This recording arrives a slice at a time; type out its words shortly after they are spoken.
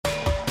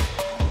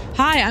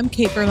Hi, I'm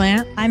Kate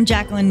Berlant. I'm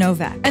Jacqueline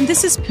Novak. And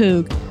this is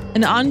Poog,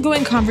 an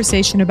ongoing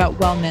conversation about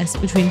wellness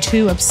between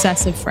two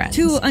obsessive friends.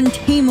 Two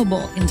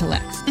untamable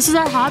intellects. This is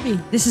our hobby.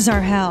 This is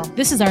our hell.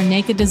 This is our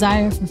naked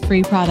desire for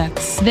free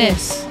products.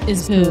 This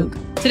is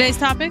Poog. Today's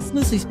topics?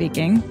 Loosely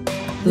speaking,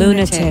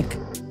 lunatic.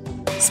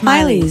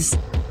 Smileys.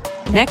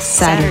 Next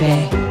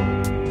Saturday.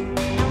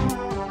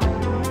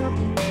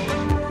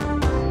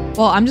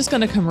 Well, I'm just going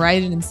to come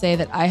right in and say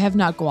that I have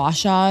not gua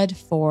sha'd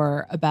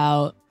for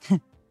about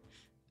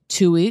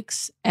 2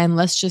 weeks. And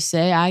let's just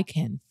say I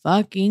can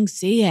fucking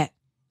see it.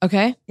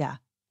 Okay? Yeah.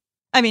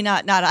 I mean,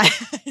 not I.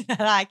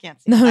 I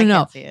can't see it. No.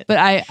 Can't see it. But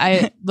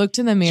I looked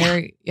in the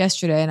mirror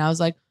yesterday and I was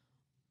like,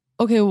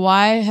 okay,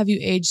 why have you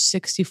aged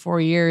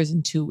 64 years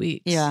in 2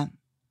 weeks?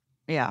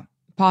 Yeah.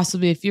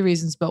 Possibly a few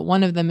reasons, but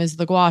one of them is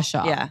the gua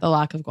sha, Yeah. the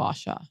lack of gua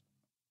sha.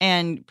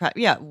 And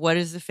what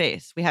is the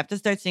face? We have to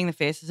start seeing the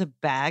face as a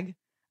bag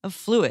of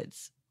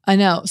fluids. I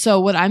know. So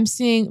what I'm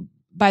seeing,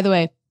 by the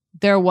way,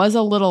 there was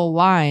a little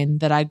line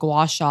that I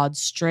gua sha'd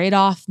straight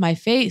off my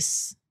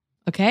face.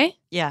 Okay?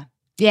 Yeah.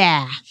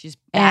 Yeah. She's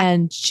back.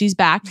 And she's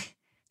back.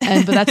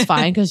 But that's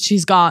fine because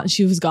she's gone.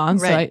 She was gone.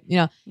 Right.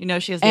 So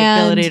She has the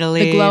ability to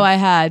leave. The glow I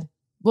had.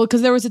 Well,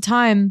 because there was a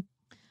time,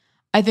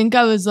 I think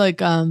I was like,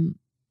 there's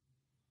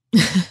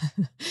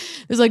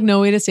like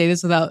no way to say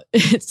this without,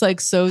 it's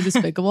like so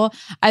despicable.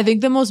 I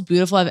think the most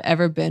beautiful I've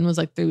ever been was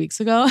like 3 weeks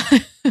ago.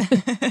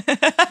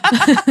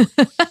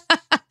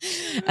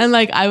 And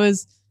like I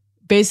was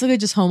basically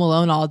just home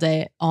alone all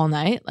day, all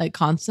night, like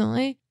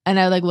constantly. And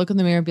I would like look in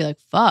the mirror and be like,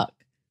 fuck,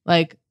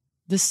 like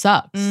this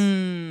sucks.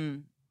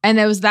 And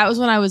that was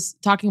when I was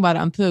talking about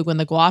it on Poog, when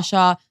the gua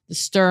sha, the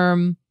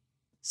sturm,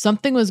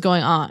 something was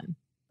going on.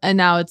 And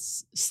now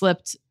it's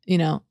slipped,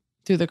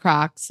 through the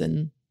cracks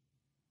and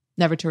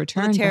never to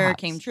return. The terror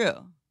perhaps. came true.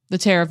 The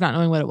terror of not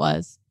knowing what it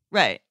was.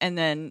 Right. And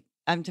then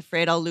I'm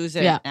afraid I'll lose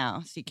it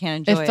now. So you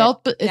can't enjoy it.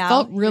 It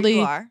felt really,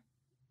 you are.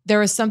 there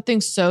was something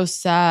so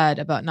sad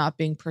about not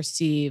being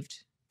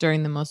perceived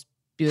during the most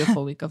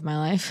beautiful week of my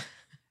life.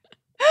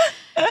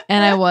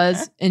 And I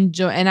was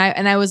enjoying,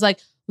 and I was like,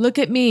 look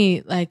at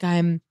me. Like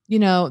I'm,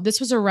 this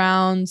was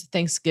around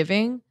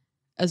Thanksgiving.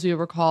 As we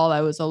recall,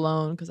 I was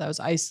alone because I was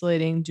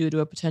isolating due to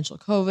a potential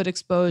COVID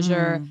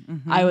exposure.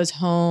 I was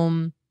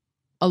home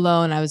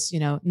alone. I was,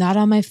 not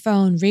on my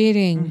phone,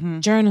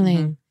 reading,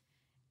 journaling,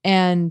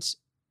 and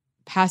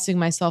passing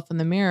myself in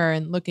the mirror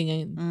and looking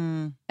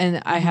in.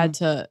 And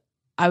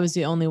I was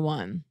the only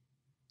one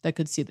that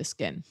could see the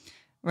skin.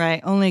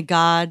 Right. Only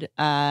God,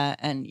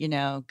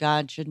 and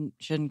God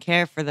shouldn't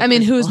care for the. I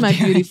mean, who's my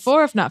beauty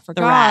for if not for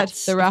the God?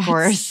 rats, The rats, of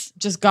course.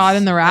 Just God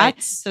and the rats.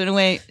 Right. So in a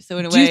way,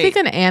 do you think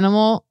an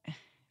animal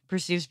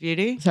perceives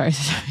beauty? Sorry.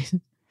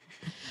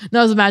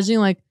 No, I was imagining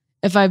like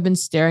if I've been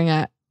staring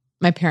at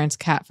my parents'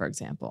 cat, for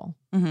example,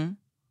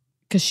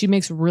 because she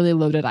makes really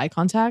loaded eye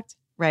contact.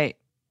 Right.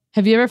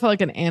 Have you ever felt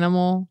like an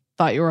animal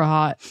thought you were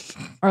hot,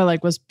 or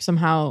like was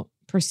somehow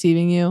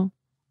perceiving you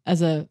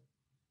as a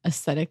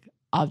aesthetic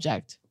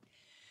object?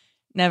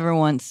 Never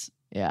once.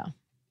 Yeah.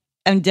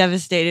 I'm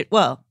devastated.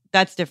 Well,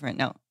 that's different.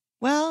 No.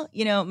 Well,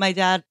 my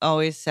dad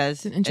always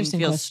says and feels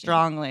question.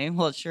 strongly.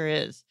 Well, it sure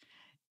is.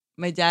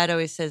 My dad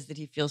always says that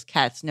he feels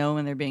cats know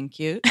when they're being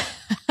cute.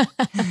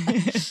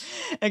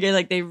 Okay,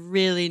 like they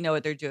really know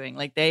what they're doing.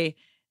 Like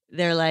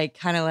they're like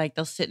kind of like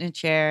they'll sit in a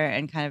chair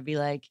and kind of be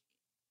like,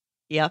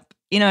 yep.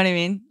 You know what I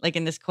mean? Like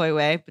in this coy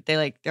way, but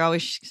they're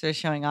always sort of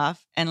showing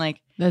off. And like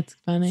That's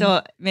funny.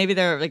 So maybe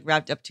they're like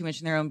wrapped up too much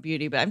in their own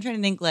beauty, but I'm trying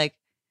to think like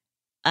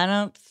I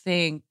don't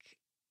think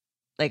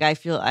like I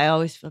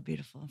always feel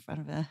beautiful in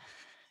front of a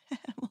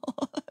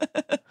animal.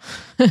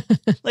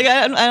 Like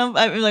I'm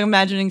like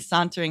imagining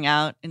sauntering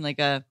out in like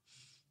a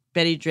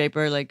Betty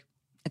Draper like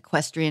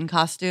equestrian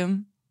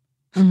costume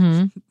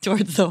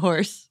towards the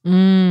horse.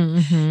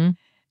 And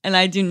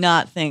I do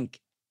not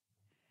think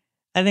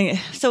I think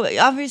so.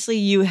 Obviously,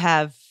 you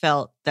have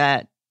felt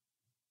that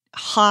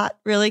hot,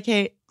 really,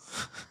 Kate.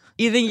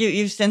 You think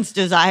you've sensed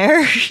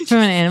desire from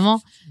an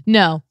animal?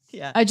 No.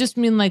 Yeah. I just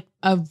mean like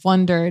I've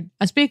wondered.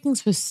 I'm speaking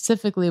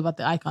specifically about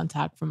the eye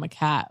contact from a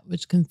cat,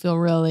 which can feel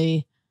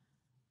really.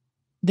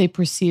 They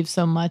perceive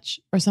so much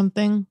or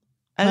something.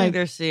 I think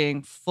they're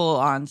seeing full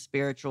on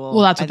spiritual.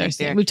 Well, that's what they're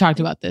seeing. We've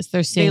talked about this.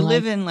 They're seeing they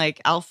live in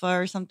like alpha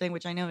or something,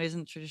 which I know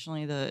isn't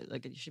traditionally you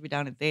should be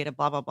down at theta,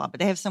 blah, blah, blah. But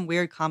they have some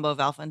weird combo of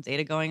alpha and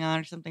theta going on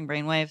or something,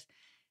 brainwaves.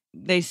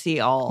 They see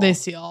all. They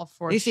see all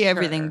for They see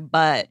everything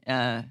but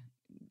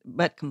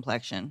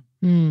complexion.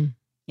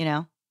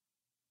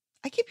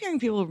 I keep hearing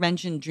people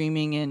mention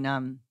dreaming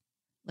in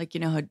like,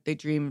 how they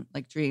dream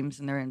like dreams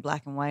and they're in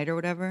black and white or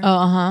whatever.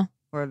 Oh,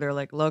 Or they're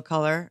like low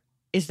color.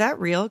 Is that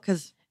real?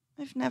 Because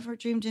I've never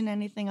dreamed in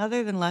anything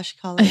other than lush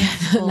color.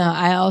 No,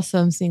 I also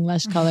am seeing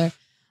lush color.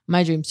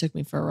 My dreams took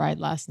me for a ride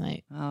last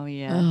night. Oh,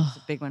 yeah. It's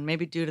a big one.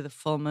 Maybe due to the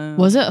full moon.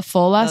 Was it a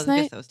full last night?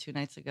 I guess that was 2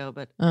 nights ago.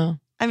 But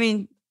I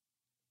mean,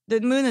 the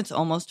moon that's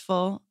almost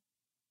full,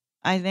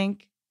 I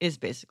think, is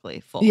basically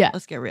full. Yeah.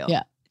 Let's get real.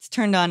 Yeah. It's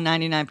turned on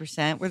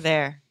 99%. We're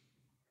there.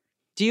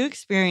 Do you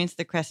experience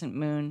the crescent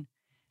moon?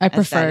 I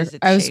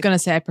was going to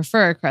say I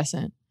prefer a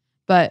crescent,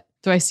 but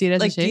Do I see it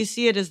as a Like, shape? do you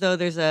see it as though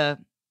there's a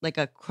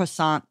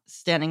croissant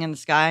standing in the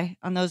sky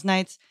on those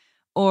nights?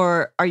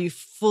 Or are you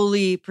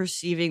fully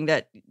perceiving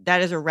that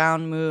is a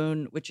round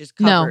moon, which is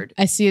covered?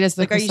 No, I see it as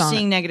the like, croissant. Are you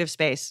seeing negative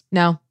space?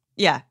 No.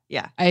 Yeah.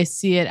 I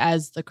see it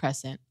as the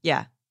crescent.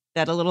 Yeah.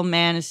 That a little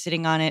man is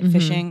sitting on it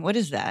fishing. What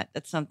is that?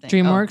 That's something.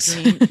 DreamWorks.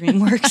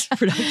 DreamWorks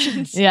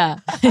Productions. Yeah.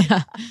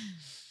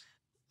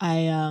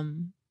 I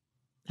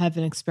have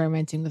been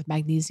experimenting with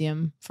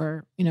magnesium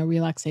for,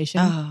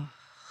 relaxation. Oh,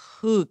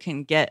 who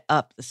can get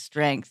up the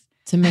strength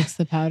to mix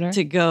the powder?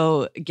 to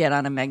go get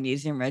on a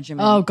magnesium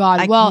regimen? Oh, God.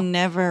 I can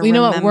never you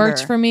know remember. what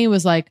worked for me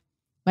was like,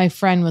 my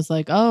friend was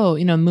like, oh,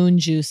 moon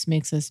juice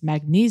makes this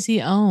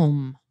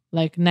magnesium,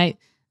 like night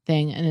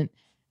thing. And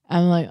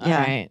I'm like, all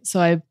right. So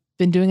I've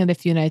been doing it a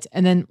few nights.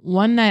 And then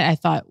one night I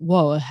thought,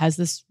 whoa, is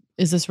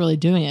this really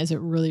doing it? Is it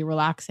really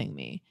relaxing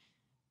me?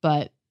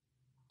 But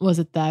was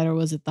it that, or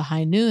was it the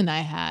high noon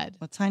I had?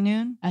 What's high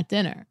noon? At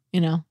dinner,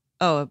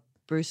 Oh, a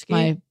brewski?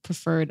 My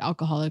preferred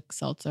alcoholic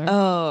seltzer.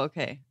 Oh,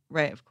 okay.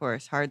 Right, of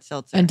course. Hard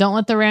seltzer. And don't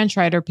let the Ranch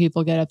Rider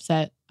people get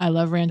upset. I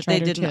love Ranch Rider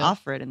too. They didn't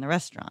offer it in the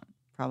restaurant,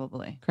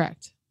 probably.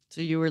 Correct.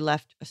 So you were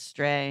left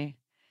astray.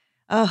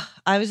 Oh,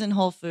 I was in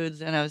Whole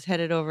Foods and I was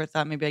headed over.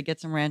 Thought maybe I'd get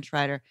some Ranch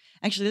Rider.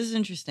 Actually, this is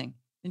interesting.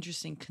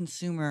 Interesting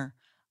consumer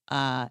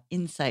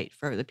insight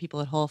for the people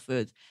at Whole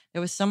Foods.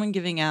 There was someone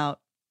giving out,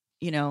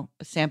 a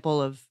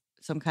sample of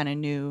some kind of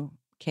new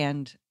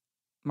canned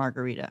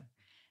margarita.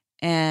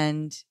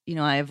 And,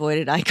 I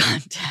avoided eye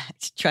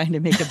contact, trying to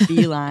make a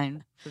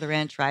beeline for the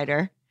Ranch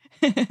Rider.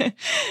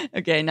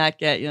 Okay, not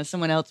get,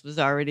 someone else was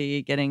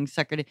already getting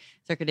suckered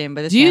in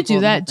by the sample. Do you do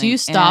that? Do you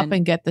stop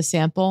and get the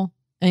sample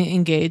and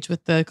engage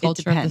with the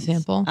culture of the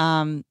sample?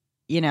 All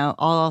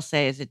I'll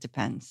say is it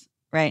depends,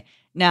 right?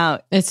 Now,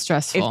 it's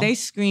stressful. If they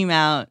scream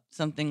out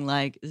something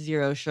like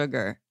 0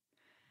 sugar,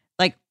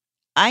 like,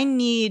 I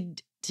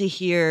need to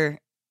hear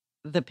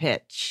the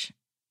pitch,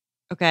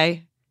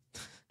 okay?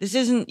 This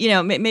isn't,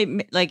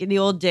 maybe like in the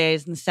old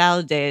days, in the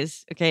salad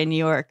days, okay, in New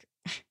York,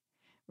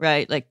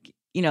 right? Like,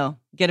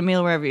 get a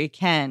meal wherever you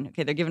can.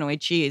 Okay, they're giving away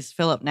cheese.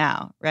 Fill up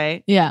now,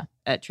 right? Yeah.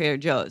 At Trader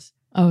Joe's.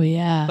 Oh,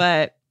 yeah.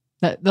 But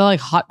they're like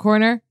hot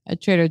corner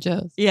at Trader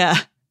Joe's. Yeah.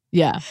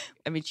 Yeah.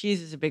 I mean,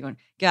 cheese is a big one.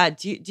 God,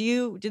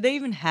 do they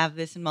even have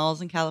this in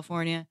malls in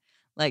California?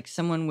 Like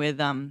someone with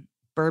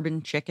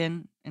bourbon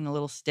chicken in a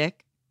little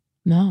stick?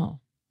 No.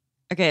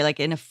 Okay, like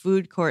in a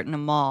food court in a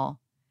mall,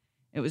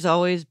 it was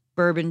always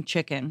bourbon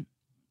chicken,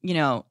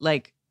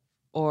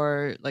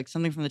 or like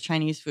something from the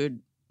Chinese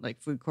food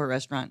court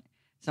restaurant.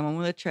 Someone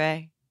with a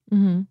tray,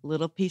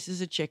 little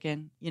pieces of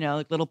chicken,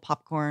 like little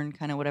popcorn,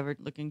 kind of whatever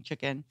looking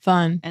chicken.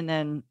 Fun. And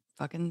then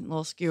fucking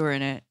little skewer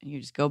in it. And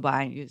you just go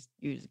by and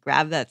you just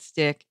grab that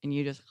stick and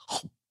you just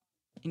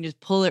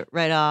pull it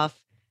right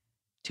off.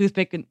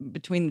 Toothpick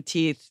between the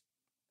teeth.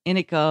 In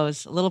it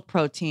goes. A little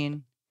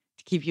protein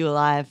to keep you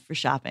alive for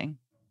shopping.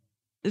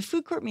 Does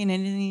food court mean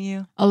anything to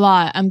you? A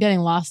lot. I'm getting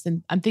lost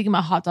in. I'm thinking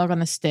about hot dog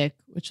on a stick,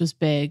 which was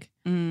big.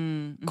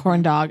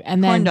 Corn dog,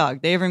 and then corn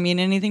dog. They ever mean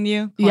anything to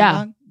you? Corn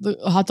dog? The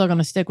hot dog on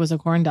a stick was a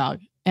corn dog,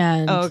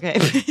 and okay,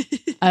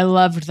 I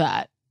loved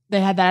that. They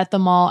had that at the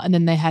mall, and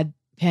then they had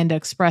Panda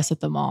Express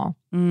at the mall.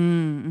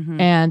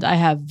 And I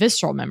have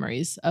visceral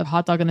memories of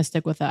hot dog on a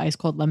stick with an ice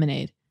cold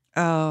lemonade.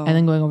 Oh, and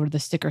then going over to the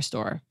sticker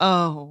store.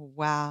 Oh,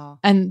 wow!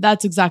 And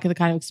that's exactly the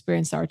kind of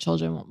experience that our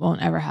children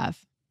won't ever have.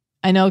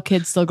 I know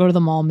kids still go to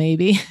the mall,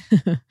 maybe,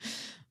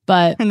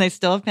 but and they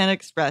still have Panda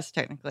Express,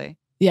 technically.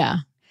 Yeah,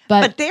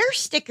 but their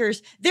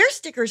stickers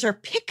are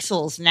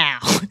pixels now.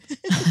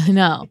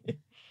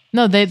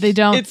 No, they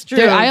don't. It's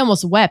true. I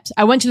almost wept.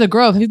 I went to the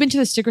Grove. Have you been to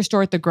the sticker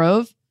store at the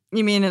Grove?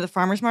 You mean at the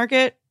farmers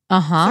market?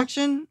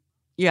 Section?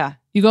 Yeah.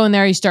 You go in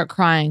there, you start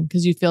crying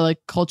because you feel like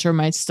culture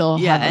might still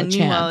have a chance.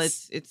 Meanwhile,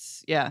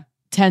 it's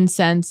 10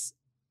 cents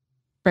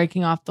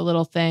breaking off the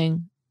little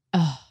thing.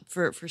 Ugh.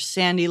 For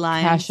Sandy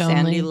Lion. Cash Sandy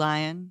only.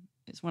 Lion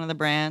is one of the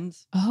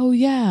brands. Oh,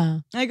 yeah.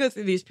 I go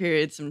through these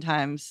periods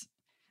sometimes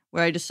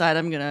where I decide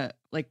I'm going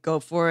to go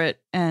for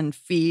it and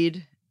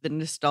feed the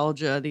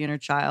nostalgia, the inner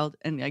child.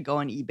 And I go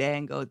on eBay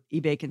and go,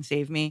 eBay can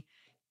save me.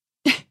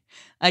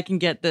 I can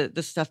get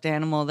the stuffed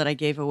animal that I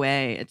gave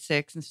away at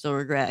 6 and still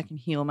regret. I can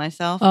heal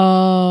myself by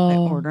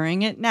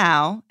ordering it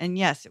now. And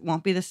yes, it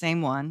won't be the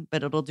same one,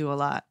 but it'll do a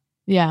lot.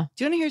 Yeah.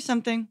 Do you want to hear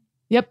something?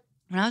 Yep.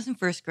 When I was in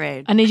first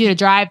grade. I need you to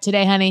drive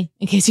today, honey,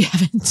 in case you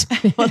haven't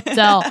been able to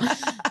tell.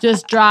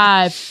 Just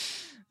drive.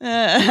 All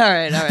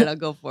right. I'll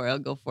go for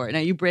it. Now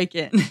you break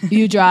in.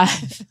 You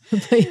drive,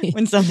 please.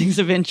 When something's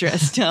of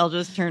interest, I'll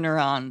just turn her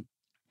on.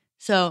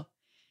 So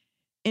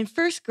in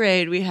first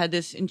grade, we had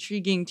this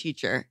intriguing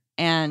teacher,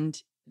 and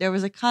there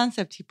was a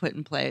concept he put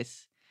in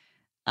place,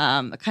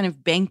 a kind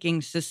of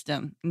banking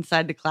system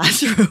inside the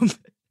classroom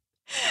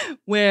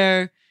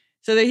where,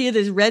 so that he had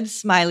these red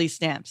smiley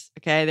stamps.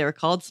 Okay. They were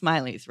called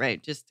smileys,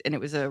 right? And it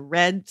was a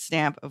red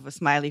stamp of a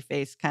smiley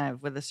face kind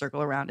of with a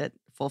circle around it,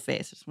 full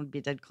face. This one would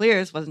be dead clear.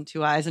 This wasn't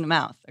 2 eyes and a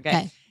mouth.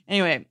 Okay.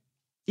 Anyway,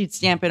 you'd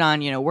stamp it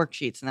on,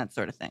 worksheets and that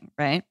sort of thing.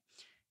 Right.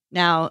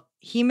 Now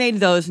he made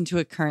those into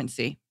a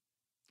currency,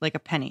 like a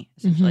penny,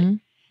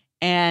 essentially.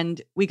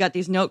 And we got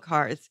these note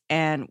cards,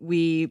 and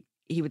he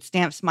would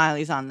stamp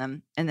smileys on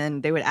them, and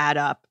then they would add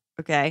up.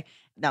 Okay.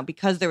 Now,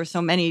 because there were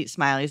so many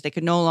smileys, they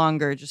could no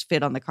longer just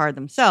fit on the card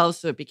themselves.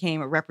 So it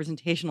became a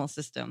representational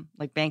system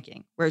like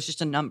banking, where it's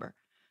just a number.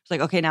 It's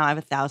like, okay, now I have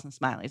 1,000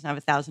 smileys. Now I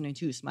have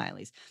 1,002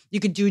 smileys. You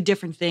could do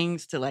different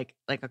things to like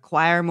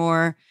acquire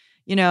more,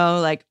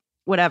 like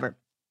whatever.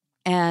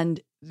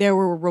 And there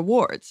were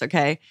rewards.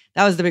 Okay.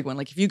 That was the big one.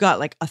 Like if you got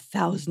like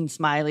 1,000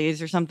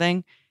 smileys or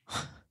something,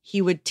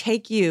 he would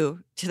take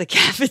you to the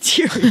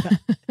cafeteria.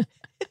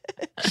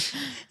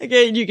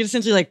 Okay. And you could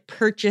essentially like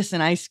purchase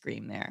an ice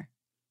cream there.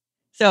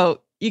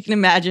 So you can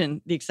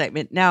imagine the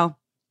excitement. Now,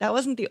 that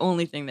wasn't the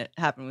only thing that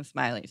happened with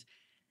smileys.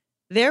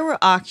 There were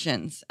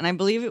auctions, and I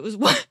believe it was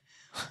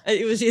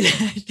either,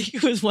 I think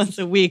it was once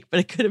a week, but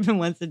it could have been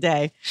once a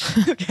day.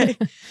 Okay.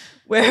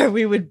 Where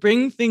we would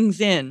bring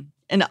things in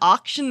and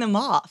auction them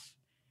off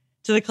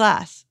to the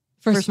class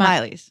for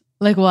smileys.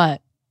 Like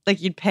what?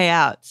 Like you'd pay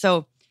out.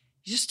 So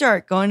you just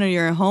start going to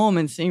your home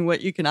and seeing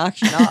what you can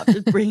auction off,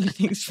 just bringing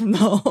things from the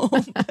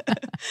home.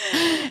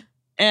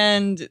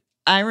 And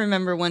I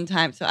remember one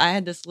time, so I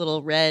had this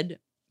little red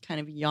kind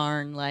of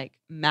yarn like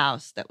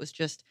mouse that was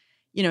just,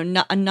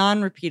 a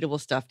non-repeatable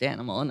stuffed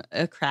animal and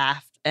a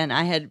craft. And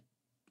I had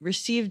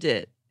received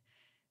it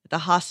at the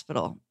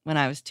hospital when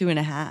I was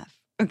 2.5.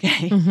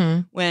 Okay.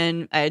 Mm-hmm.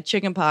 When I had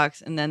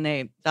chickenpox, and then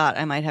they thought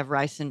I might have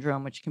Rice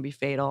syndrome, which can be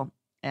fatal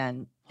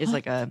and is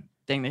like a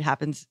thing that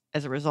happens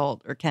as a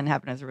result or can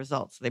happen as a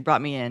result. So they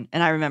brought me in,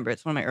 and I remember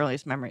it's one of my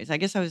earliest memories. I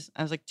guess I was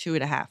like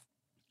 2.5.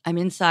 I'm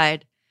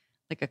inside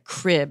like a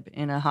crib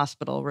in a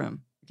hospital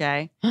room.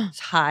 Okay. It's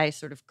high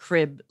sort of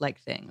crib like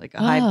thing, like a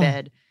high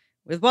bed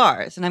with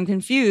bars. And I'm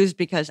confused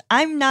because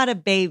I'm not a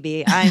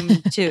baby.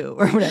 I'm 2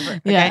 or whatever.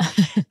 Okay. Yeah.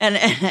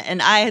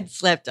 And I had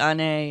slept on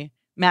a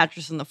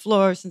mattress on the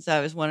floor since I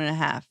was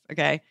 1.5.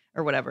 Okay.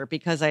 Or whatever,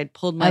 because I had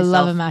pulled myself out. I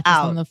love a mattress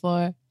on the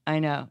floor. I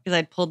know. Because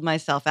I'd pulled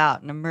myself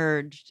out and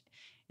emerged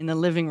in the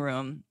living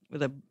room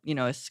with a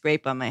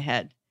scrape on my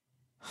head.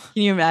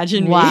 Can you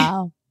imagine me?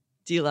 Wow.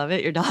 Do you love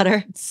it? Your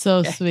daughter? It's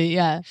so sweet.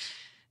 Yeah.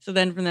 So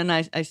then from then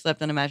I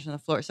slept on a mattress on the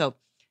floor. So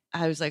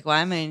I was like,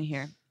 why am I in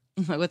here?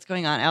 Like, what's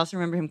going on? I also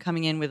remember him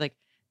coming in with like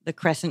the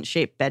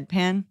crescent-shaped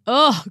bedpan.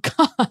 Oh,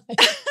 God.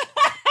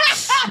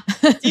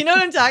 Do you know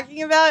what I'm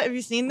talking about? Have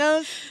you seen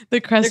those?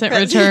 The crescent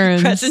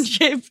returns.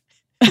 Crescent-shaped.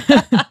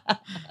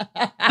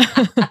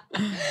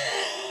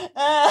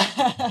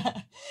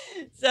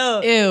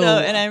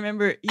 And I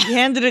remember he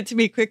handed it to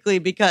me quickly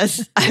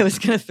because I was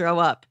going to throw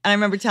up. And I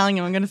remember telling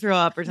him I'm going to throw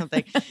up or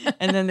something.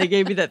 And then they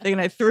gave me that thing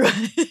and I threw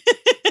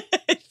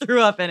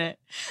up in it.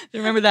 I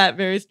remember that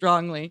very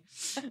strongly.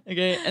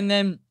 Okay. And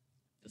then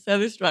this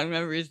other strong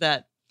memory is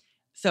that,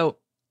 so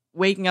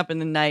waking up in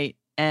the night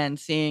and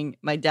seeing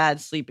my dad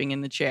sleeping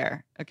in the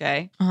chair.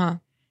 Okay. Uh-huh.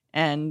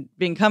 And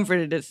being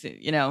comforted,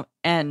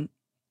 and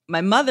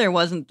my mother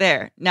wasn't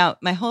there. Now,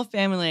 my whole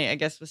family, I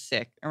guess, was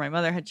sick, or my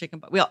mother had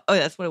chickenpox.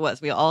 That's what it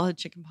was. We all had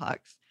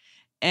chickenpox.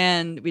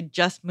 And we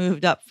just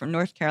moved up from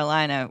North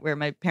Carolina, where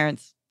my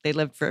parents, they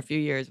lived for a few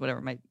years,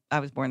 whatever. I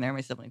was born there,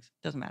 my siblings.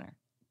 Doesn't matter.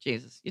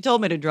 Jesus. You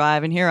told me to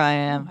drive, and here I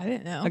am. I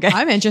didn't know. Okay.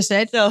 I'm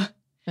interested. So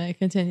I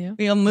continue.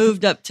 We all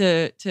moved up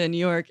to New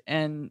York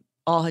and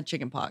all had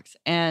chickenpox.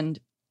 And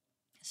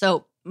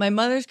so my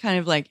mother's kind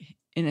of like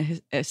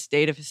in a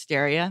state of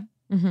hysteria.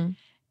 Mm-hmm.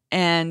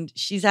 And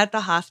she's at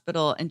the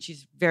hospital and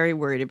she's very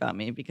worried about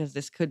me because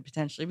this could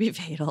potentially be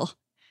fatal.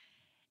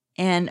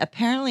 And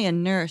apparently a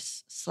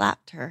nurse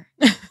slapped her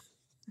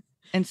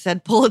and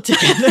said, pull it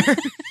together.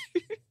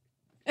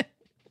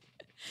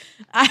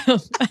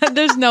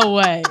 There's no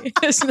way.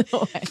 There's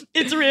no way.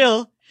 It's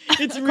real.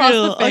 It's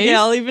real. Okay,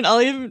 I'll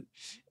even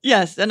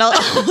yes, and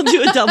I'll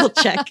do a double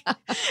check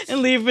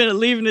and leave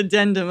an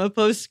addendum, a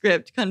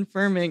postscript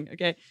confirming.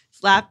 Okay,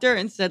 slapped her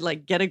and said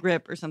like, get a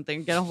grip or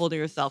something, get a hold of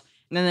yourself.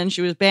 And then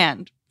she was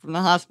banned from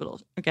the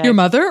hospital. Okay, your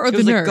mother or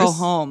the nurse? Like, go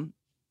home.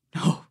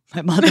 No,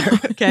 my mother.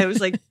 Okay, it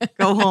was like,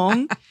 go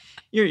home.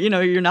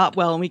 You're not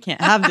well, and we can't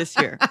have this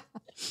here.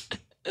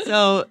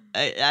 So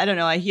I don't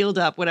know. I healed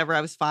up, whatever. I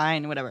was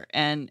fine, whatever.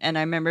 And I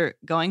remember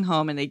going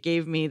home, and they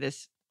gave me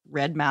this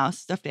red mouse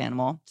stuffed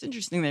animal. It's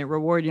interesting. They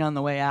reward you on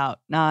the way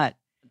out, not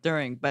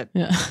during, but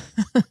yeah.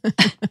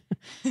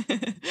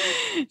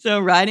 So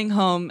riding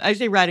home. What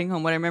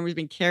I remember is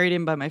being carried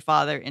in by my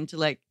father into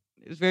like.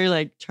 It was very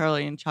like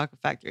Charlie and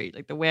Chocolate Factory.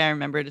 Like the way I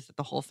remember it is that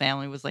the whole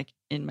family was like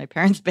in my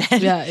parents' bed.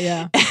 Yeah,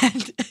 yeah.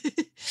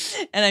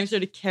 And I'm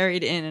sort of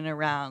carried in and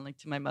around like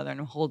to my mother,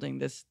 and I'm holding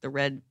the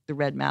red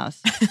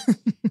mouse.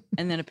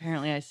 And then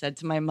apparently I said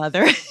to my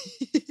mother,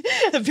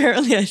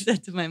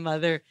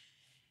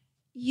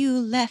 you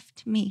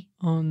left me.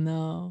 Oh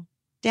no.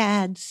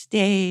 Dad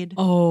stayed.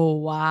 Oh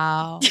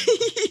wow.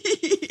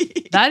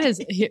 That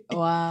is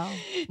wow.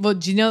 Well,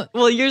 do you know?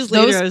 Well, years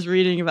later, I was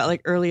reading about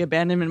like early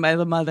abandonment by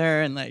the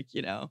mother and like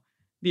the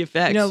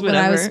effects.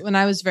 When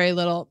I was very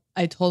little,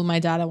 I told my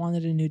dad I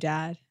wanted a new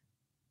dad.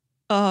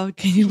 Oh,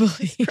 can you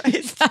believe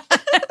that?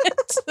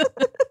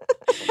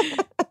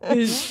 I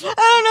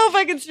don't know if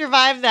I can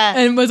survive that.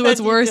 And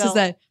what's worse is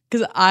that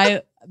because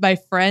I my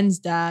friend's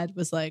dad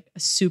was like a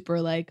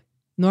super like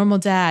normal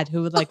dad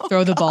who would like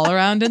throw the ball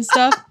around and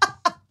stuff.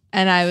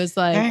 And I was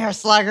like, you're a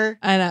slugger.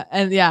 And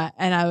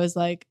I was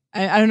like,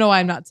 I don't know why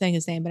I'm not saying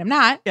his name, but I'm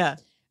not. Yeah.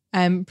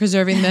 I'm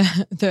preserving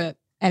the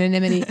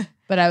anonymity.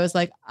 But I was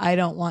like, I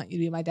don't want you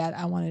to be my dad.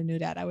 I want a new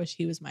dad. I wish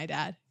he was my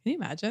dad. Can you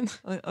imagine?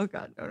 Oh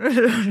God. No.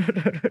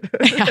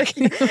 Yeah,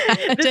 can you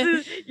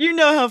imagine? You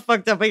know how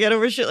fucked up I get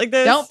over shit like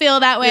this. Don't feel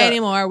that way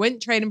anymore.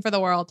 Wouldn't trade him for the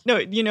world. No,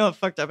 you know how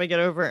fucked up I get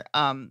over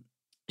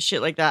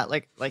shit like that.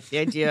 Like the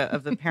idea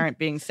of the parent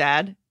being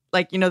sad.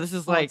 Like, you know, this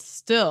is like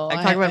still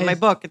I talk about in my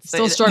book. It's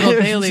still struggle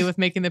daily with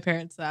making the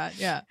parents sad.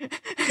 Yeah.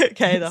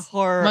 Okay, the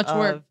horror. Much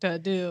work to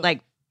do.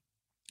 Like,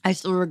 I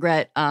still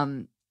regret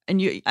and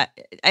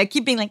I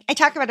keep being like, I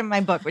talk about it in my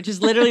book, which is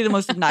literally the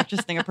most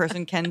obnoxious thing a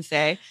person can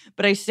say.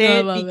 But I say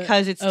it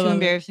because it's too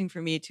embarrassing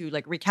for me to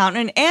like recount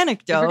an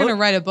anecdote. If you're gonna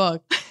write a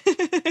book.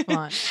 Come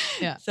on.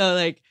 Yeah. So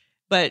like,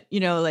 but you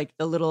know, like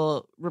the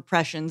little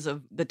repressions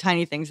of the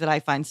tiny things that I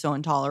find so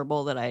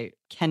intolerable that I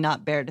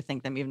cannot bear to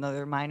think them, even though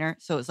they're minor.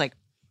 So it's like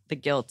the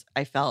guilt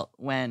I felt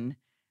when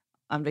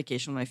on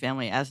vacation with my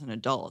family as an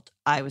adult.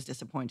 I was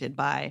disappointed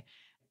by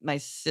my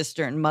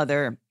sister and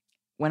mother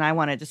when I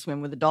wanted to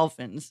swim with the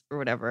dolphins or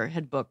whatever,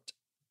 had booked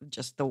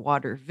just the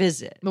water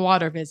visit. The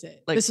water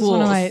visit. Like this pools.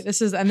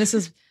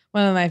 is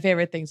one of my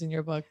favorite things in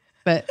your book.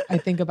 But I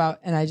think about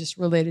and I just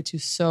related to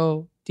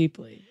so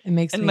deeply. It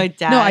makes and me. My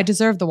dad. No, I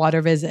deserve the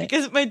water visit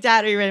because my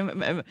dad. Are you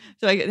ready?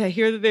 So I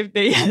hear that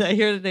I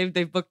hear that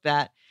they've booked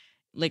that.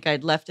 Like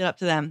I'd left it up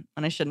to them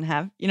when I shouldn't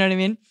have. You know what I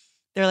mean?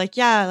 They're like,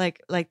 yeah,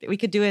 like we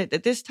could do it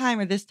at this time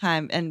or this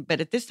time, but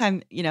at this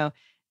time, you know,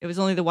 it was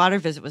only the water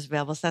visit was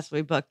available, so that's what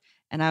we booked.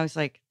 And I was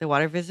like, the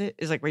water visit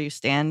is like where you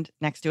stand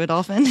next to a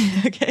dolphin,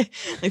 okay,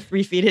 like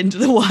 3 feet into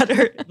the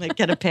water, and, like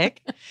get a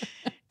pic.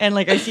 And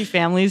like I see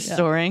families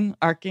soaring,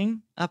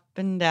 arcing up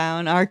and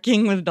down,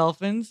 arcing with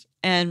dolphins,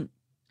 and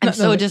I'm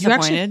so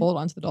disappointed. You actually hold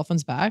onto the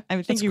dolphin's back.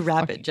 I think you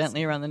wrap it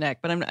gently around the neck,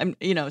 but I'm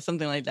you know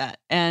something like that,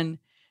 and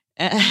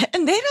they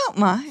don't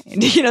mind.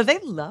 You know, they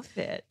love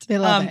it. They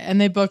love it,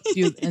 and they booked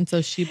you, and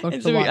so she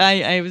booked the water.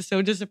 I was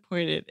so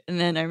disappointed, and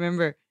then I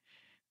remember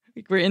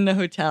we're in the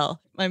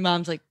hotel. My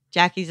mom's like,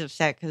 Jackie's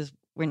upset because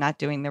we're not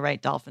doing the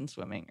right dolphin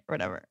swimming or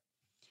whatever.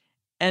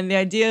 And the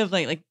idea of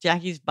like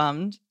Jackie's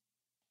bummed,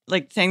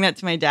 like saying that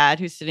to my dad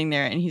who's sitting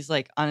there and he's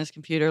like on his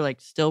computer, like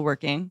still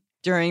working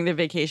during the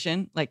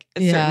vacation, like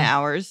at certain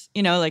hours,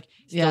 you know, like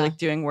still like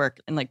doing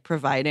work and like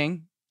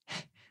providing.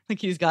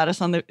 Like he's got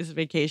us on his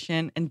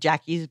vacation and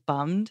Jackie's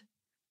bummed.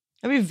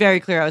 I'll be very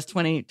clear. I was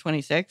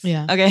 26.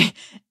 Yeah. Okay.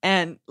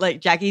 And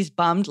like Jackie's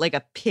bummed like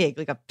a pig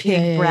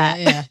brat.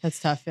 Yeah. That's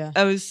tough. Yeah.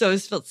 I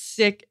felt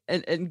sick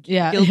and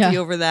guilty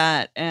over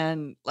that.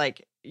 And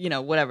like, you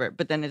know, whatever.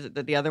 But then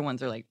the other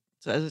ones are like,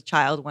 so as a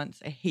child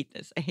once, I hate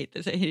this. I hate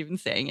even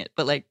saying it.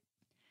 But like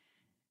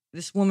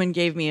this woman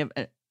gave me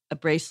a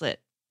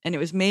bracelet and it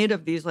was made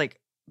of these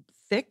like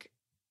thick,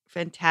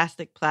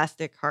 fantastic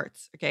plastic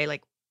hearts. Okay.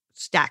 Like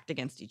stacked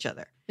against each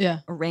other. Yeah.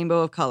 A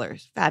rainbow of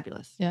colors.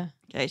 Fabulous. Yeah.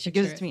 Okay. She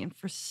gives it to me. And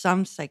for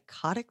some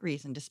psychotic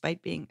reason,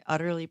 despite being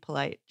utterly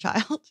polite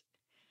child,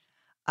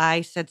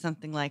 I said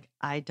something like,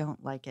 I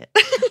don't like it.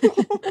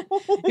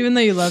 Even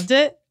though you loved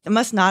it? It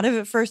must not have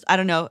at first. I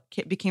don't know.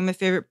 It became my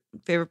favorite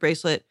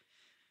bracelet.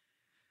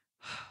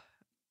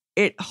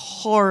 It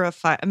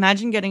horrified.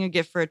 Imagine getting a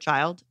gift for a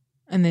child.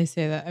 And they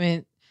say that. I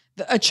mean,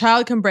 a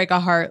child can break a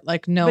heart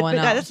like no one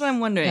else. That's what I'm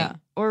wondering. Yeah.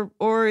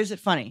 Or is it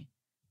funny?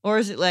 Or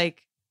is it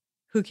like,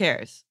 who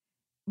cares?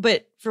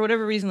 But for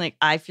whatever reason, like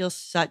I feel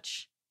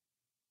such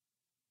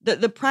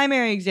the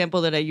primary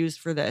example that I used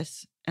for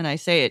this, and I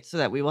say it so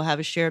that we will have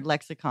a shared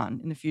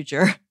lexicon in the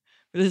future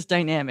for this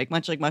dynamic,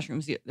 much like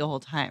mushrooms the whole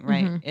time,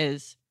 right? Mm-hmm.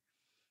 Is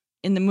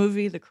in the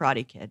movie The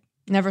Karate Kid.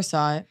 Never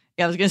saw it.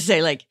 Yeah, I was gonna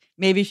say like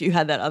maybe if you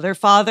had that other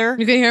father,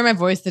 you can hear my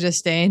voice, the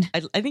disdain.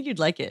 I think you'd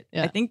like it.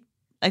 Yeah.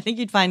 I think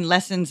you'd find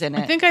lessons in it.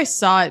 I think I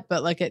saw it,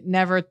 but like it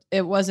never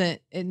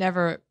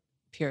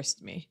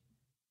pierced me.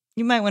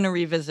 You might want to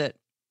revisit.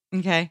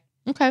 Okay.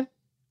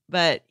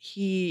 But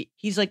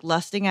he's like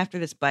lusting after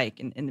this bike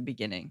in the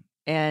beginning,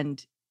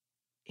 and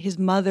his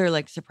mother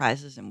like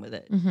surprises him with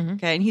it. Mm-hmm.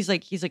 Okay. And he's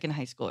like in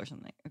high school or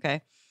something.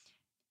 Okay.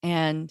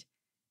 And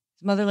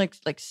his mother like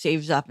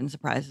saves up and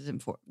surprises him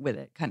with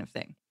it, kind of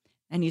thing.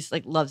 And he's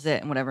like loves it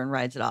and whatever and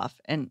rides it off.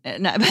 And by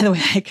the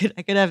way,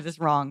 I could have this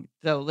wrong.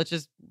 So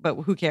but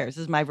who cares?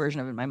 This is my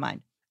version of it in my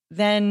mind.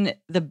 Then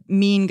the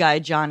mean guy,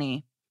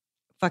 Johnny,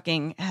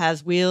 fucking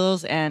has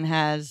wheels and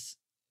has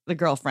the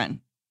girlfriend.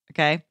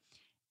 Okay.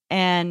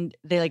 And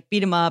they like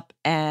beat him up.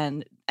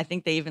 And I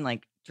think they even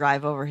like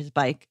drive over his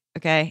bike.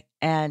 Okay.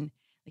 And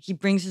like he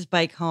brings his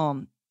bike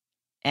home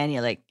and he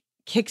like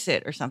kicks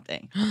it or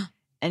something.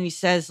 And he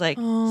says like,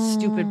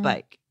 stupid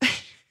bike.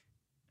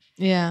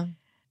 Yeah.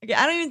 Okay,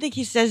 I don't even think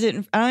he says it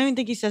in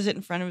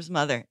front of his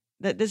mother.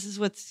 That this is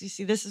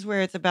this is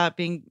where it's about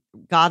being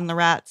God and the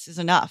rats is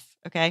enough,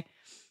 okay?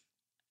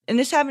 And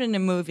this happened in a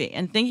movie.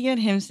 And thinking of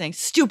him saying,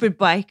 stupid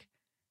bike,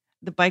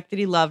 the bike that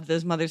he loved, that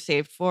his mother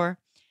saved for.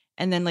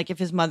 And then like if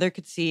his mother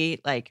could see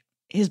like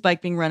his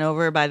bike being run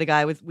over by the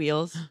guy with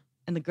wheels,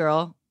 and the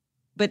girl,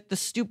 but the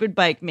stupid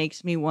bike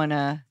makes me want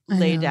to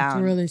lay down.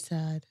 It's really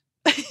sad.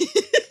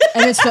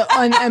 And it's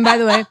and by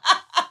the way,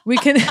 we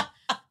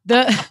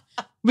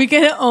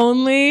can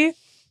only,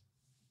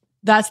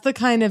 that's the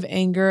kind of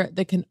anger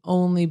that can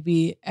only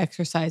be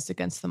exercised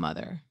against the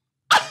mother.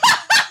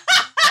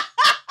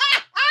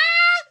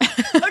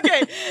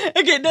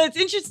 Okay, no, it's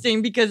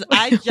interesting because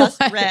I just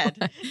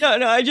read.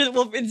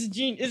 It's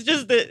genius. It's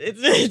just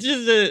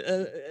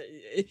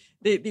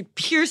the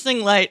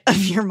piercing light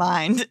of your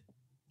mind.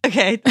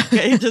 Okay,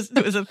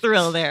 it was a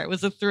thrill there. It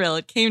was a thrill.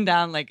 It came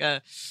down like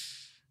a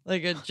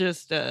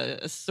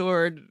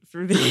sword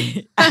through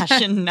the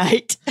ashen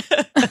night.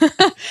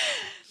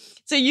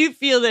 So you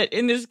feel that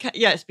in this,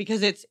 yes,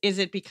 because is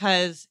it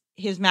because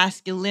his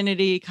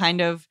masculinity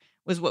kind of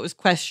was what was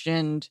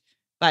questioned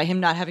by him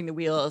not having the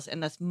wheels,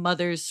 and thus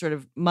mother's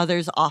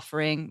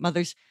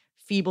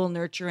feeble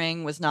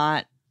nurturing was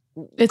not,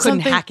 couldn't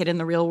hack it in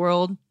the real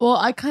world? Well,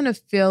 I kind of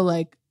feel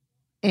like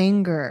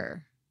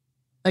anger,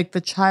 like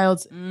the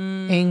child's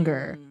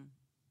anger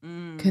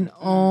can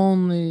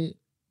only,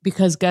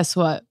 because guess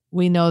what?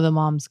 We know the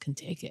moms can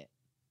take it.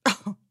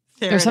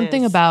 There's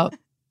something about,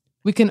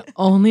 we can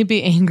only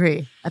be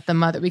angry at the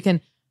mother. We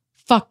can,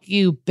 fuck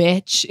you,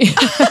 bitch.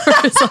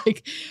 It's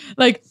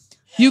like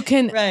you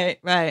can.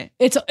 Right.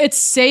 It's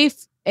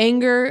safe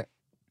anger.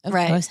 Of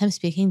right. course, I'm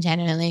speaking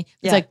generally.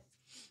 It's like,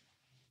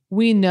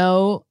 we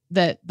know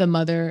that the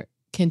mother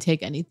can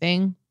take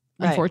anything,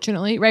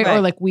 unfortunately. Right. Or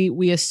like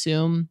we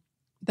assume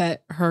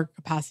that her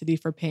capacity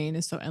for pain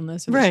is so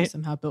endless, or that she's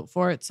somehow built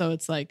for it. So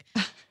it's like,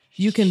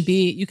 you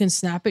can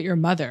snap at your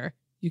mother.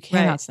 You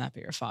cannot snap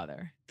at your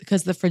father,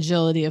 because the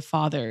fragility of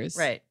fathers.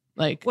 Right.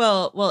 Like,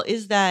 well,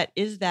 is that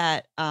there's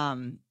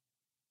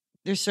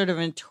sort of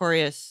a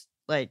notorious,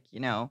 like,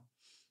 the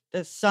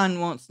son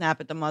won't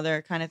snap at the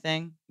mother kind of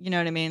thing. You know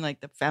what I mean?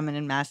 Like the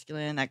feminine,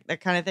 masculine, that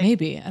kind of thing.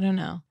 Maybe. I don't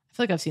know. I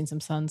feel like I've seen some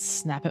sons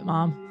snap at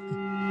mom.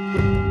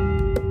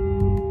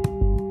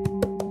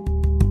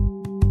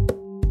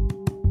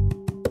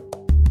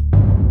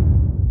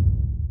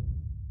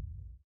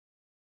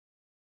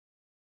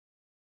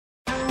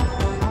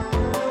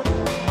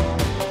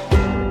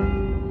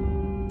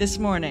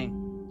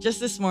 Just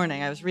this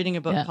morning, I was reading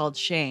a book called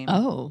Shame.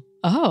 Oh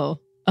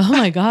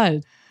my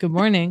God. Good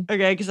morning.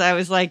 Okay, because I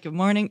was like, good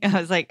morning. I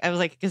was like,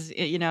 because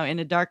in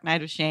a dark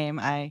night of shame,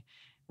 I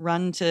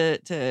run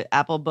to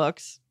Apple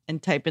Books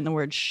and type in the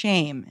word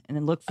shame and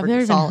then look for I've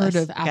never solace. even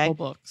heard of Apple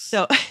Books.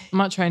 So I'm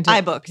not trying to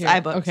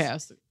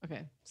iBooks.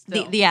 Okay.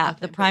 Still. The app,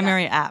 the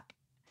primary app.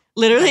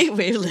 Literally,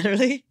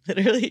 literally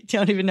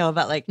don't even know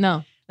about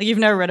no. Like you've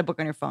never read a book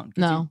on your phone.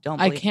 No, you don't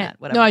I believe can't.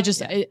 That, whatever. No, I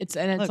just it's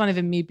not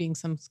even me being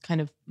some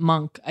kind of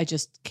monk. I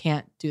just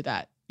can't do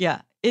that.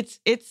 Yeah, it's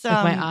like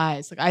my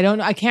eyes. Like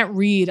I can't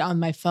read on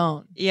my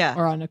phone. Yeah,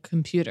 or on a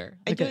computer.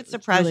 I do it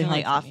surprisingly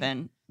really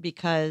often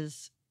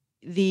because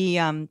the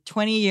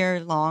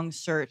 20-year-long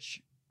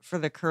search for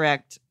the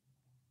correct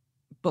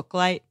book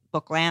lamp,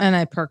 and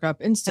I perk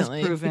up instantly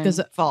has proven because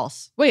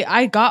false. Wait,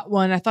 I got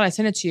one. I thought I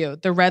sent it to you.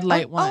 The red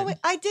light one. Oh, wait,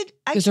 I did.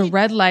 There's a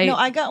red light. No,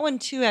 I got one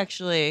too.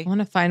 Actually, I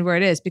want to find where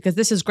it is because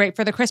this is great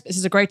for the Christmas. This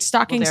is a great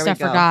stocking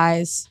stuffer,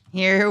 guys.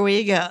 Here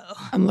we go.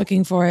 I'm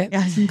looking for it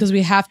because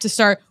we have to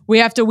start. We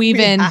have to weave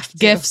in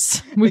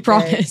gifts. We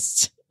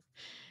promised.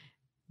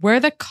 Where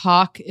the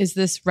cock is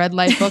this red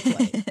light book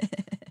light?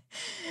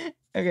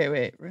 Okay,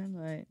 wait. Red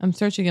light. I'm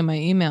searching in my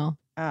email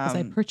because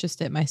I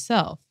purchased it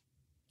myself.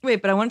 Wait,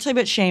 but I want to tell you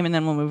about shame and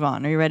then we'll move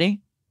on. Are you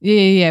ready?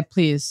 Yeah,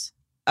 please.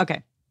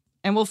 Okay.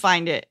 And we'll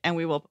find it and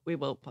we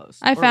will post.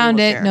 I found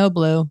it. Share. No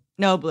blue.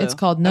 It's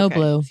called No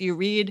Blue. So you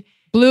read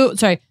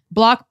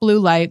block blue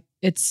light.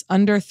 It's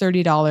under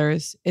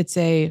 $30. It's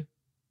a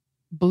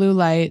blue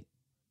light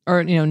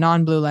or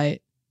non-blue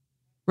light,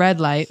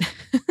 red light,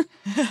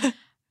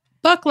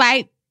 book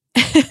light.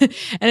 And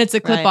it's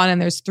a clip on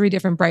and there's 3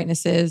 different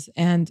brightnesses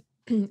and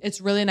it's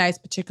really nice,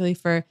 particularly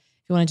for if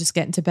you want to just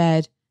get into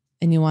bed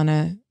and you want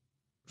to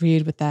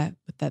read with the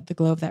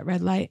glow of that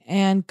red light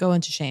and go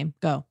into shame.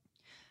 Go.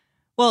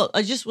 Well,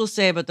 I just will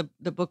say about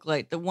the book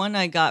light. The one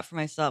I got for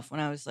myself when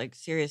I was like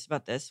serious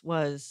about this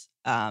was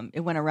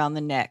it went around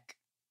the neck.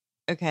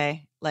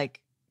 Okay,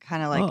 like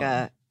kind of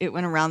like it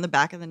went around the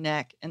back of the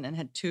neck and then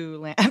had 2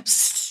 lamps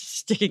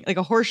sticking, like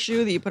a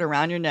horseshoe that you put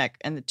around your neck,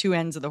 and the 2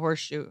 ends of the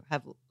horseshoe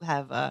have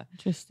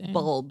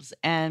bulbs,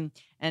 and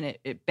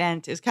it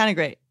bent. It's kind of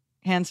great,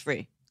 hands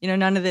free.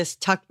 None of this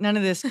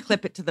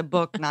clip it to the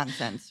book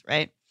nonsense,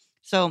 right?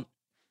 So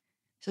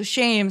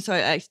shame. So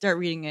I start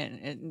reading it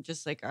and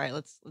just like, all right,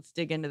 let's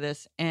dig into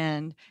this.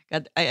 And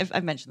God,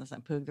 I've mentioned this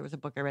on Poog. There was a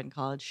book I read in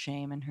college,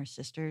 Shame and Her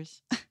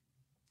Sisters.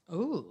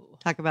 Ooh.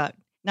 Talk about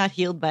not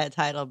healed by a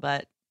title,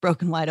 but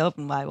broken wide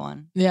open by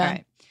one. Yeah. All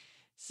right.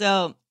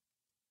 So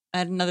I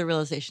had another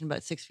realization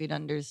about 6 Feet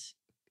Under's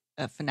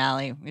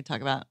finale. We talk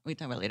about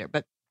later.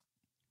 But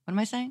what am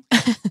I saying?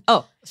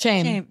 Oh,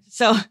 shame.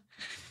 So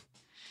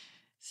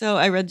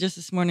I read just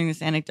this morning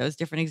this anecdote,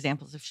 different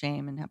examples of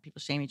shame and how people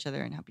shame each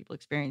other and how people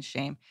experience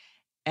shame.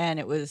 And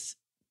it was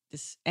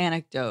this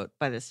anecdote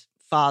by this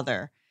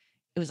father.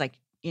 It was like,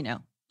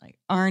 like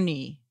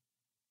Arnie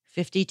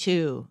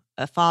 52,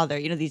 a father.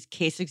 You know, these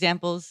case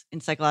examples in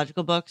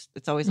psychological books.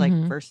 It's always like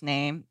first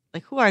name.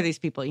 Like, who are these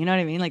people? You know what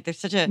I mean? Like, there's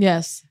such a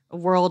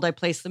world I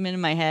place them in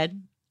my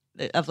head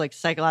of like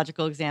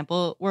psychological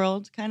example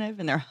world kind of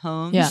in their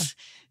homes. Yeah.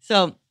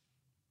 So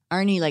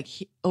Arnie like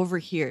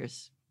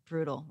overhears,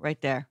 brutal right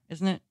there,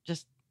 isn't it?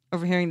 Just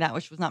overhearing that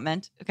which was not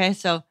meant. Okay.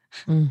 So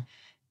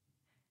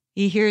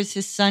he hears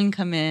his son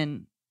come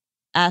in,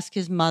 ask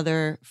his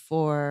mother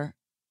for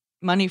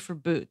money for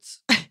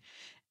boots.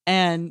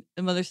 And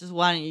the mother says,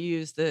 why don't you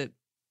use the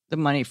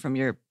money from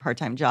your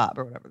part-time job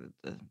or whatever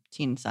the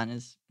teen son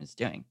is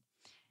doing?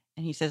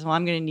 And he says, well,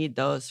 I'm going to need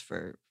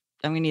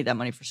that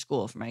money for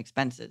school, for my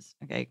expenses.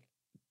 Okay.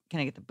 Can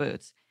I get the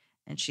boots?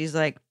 And she's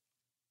like,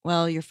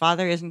 well, your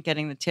father isn't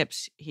getting the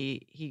tips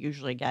he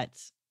usually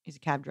gets. He's a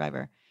cab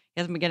driver.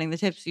 He hasn't been getting the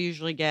tips he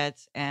usually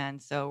gets.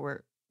 And so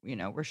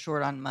we're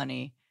short on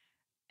money.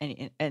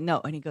 And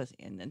he goes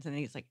in, and then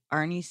he's like,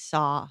 Arnie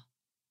saw,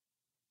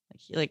 like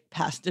he like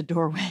passed a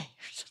doorway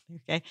or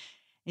something. Okay.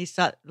 He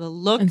saw the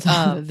look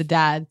of the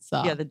dad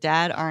saw. Yeah, the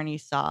dad Arnie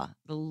saw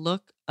the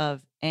look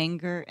of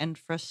anger and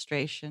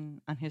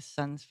frustration on his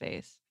son's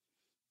face.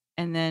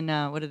 And then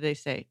what did they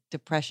say?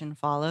 Depression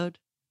followed.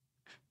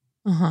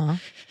 Oh,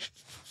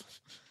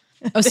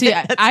 see,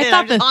 I thought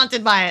I'm just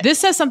haunted by it. This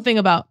says something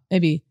about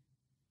maybe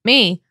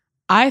me.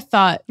 I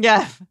thought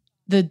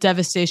the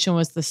devastation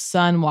was the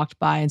son walked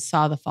by and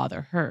saw the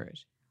father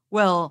hurt.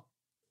 Well,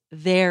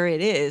 there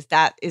it is.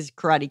 That is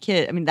Karate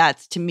Kid. I mean,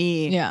 that's to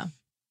me. Yeah.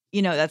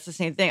 You know, that's the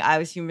same thing. I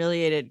was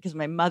humiliated because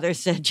my mother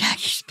said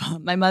Jackie's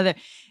bummed. My mother,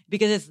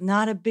 because it's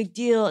not a big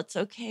deal. It's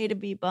okay to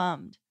be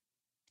bummed.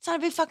 It's not a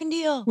big fucking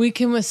deal. We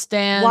can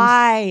withstand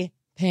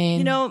pain.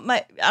 You know,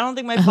 I don't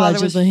think my father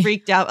was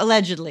freaked out.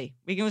 Allegedly.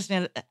 We can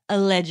withstand it.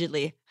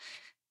 Allegedly.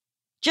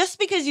 Just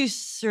because you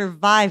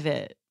survive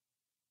it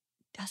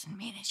doesn't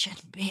mean it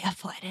shouldn't be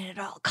avoided at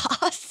all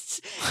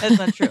costs. That's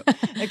not true.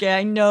 Okay,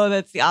 I know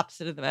that's the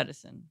opposite of the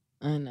medicine.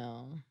 I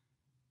know.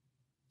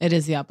 It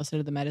is the opposite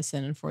of the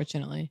medicine,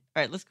 unfortunately.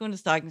 All right, let's go into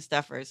stocking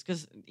stuffers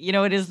because, you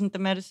know, it isn't the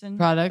medicine.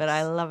 Products. But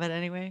I love it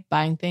anyway.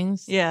 Buying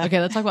things? Yeah. Okay,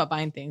 let's talk about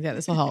buying things. Yeah,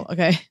 this will help.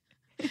 Okay.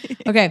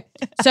 Okay,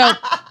 so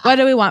what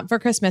do we want for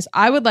Christmas?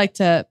 I would like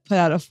to put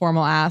out a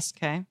formal ask.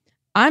 Okay.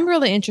 I'm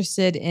really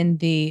interested in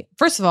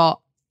first of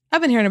all,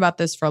 I've been hearing about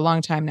this for a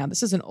long time now.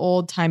 This is an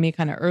old-timey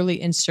kind of early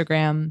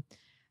Instagram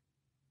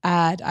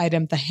ad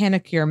item, the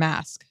Hanukkah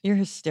mask. You're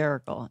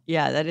hysterical.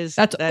 Yeah,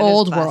 that's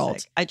old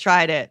world. I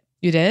tried it.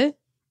 You did?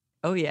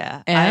 Oh,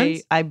 yeah.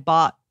 And? I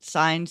bought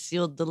signed,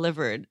 sealed,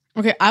 delivered.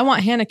 Okay, I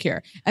want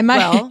Hanukkah. And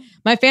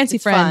my fancy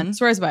friend fun.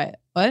 swears by it.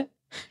 What?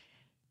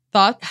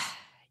 Thoughts?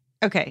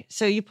 Okay,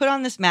 so you put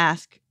on this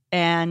mask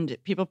and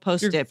people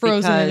post You're it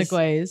frozen because, in a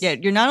glaze. Yeah,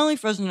 you're not only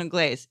frozen in a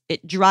glaze,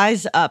 it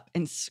dries up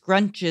and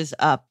scrunches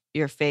up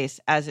your face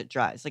as it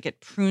dries. Like it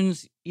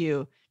prunes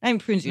you. Not even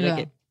prunes you. Yeah.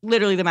 Like it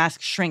literally the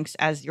mask shrinks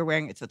as you're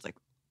wearing it. So it's like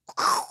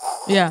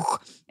Yeah.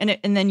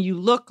 And then you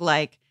look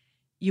like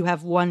you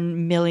have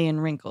 1 million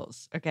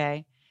wrinkles.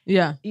 Okay.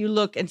 Yeah. You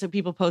look, and so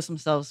people post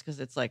themselves because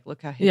it's like,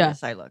 look how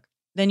hideous I look.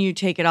 Then you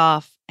take it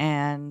off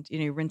and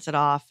you rinse it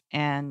off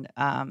and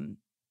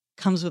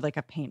comes with like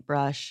a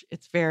paintbrush.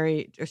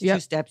 There's 2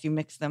 steps. You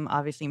mix them.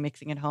 Obviously,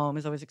 mixing at home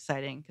is always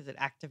exciting because it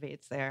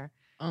activates there.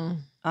 Oh,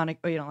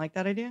 you don't like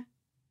that idea?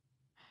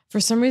 For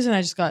some reason,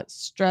 I just got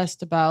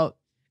stressed about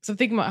because I'm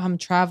thinking about how I'm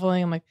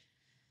traveling. I'm like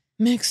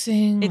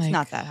mixing. It's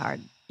not that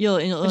hard. You'll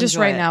just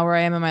enjoy right it. now where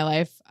I am in my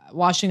life,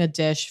 washing a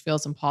dish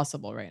feels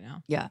impossible right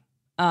now. Yeah.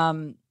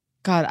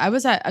 God, I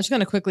was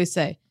going to quickly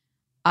say,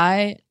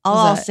 all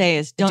I'll say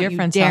is don't you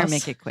dare house.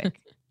 make it quick.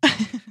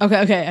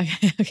 Okay.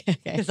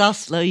 Because I'll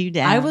slow you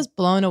down. I was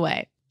blown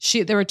away.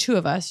 There were 2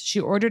 of us. She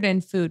ordered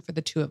in food for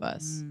the 2 of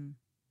us,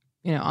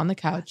 on the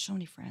couch. So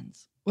many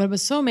friends. What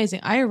was so amazing,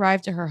 I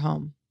arrived at her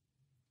home.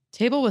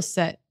 Table was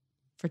set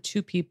for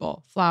 2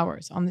 people,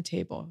 flowers on the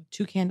table,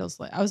 2 candles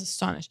lit. I was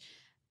astonished.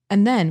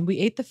 And then we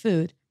ate the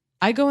food.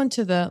 I go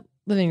into the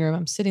living room.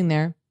 I'm sitting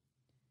there.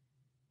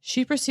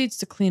 She proceeds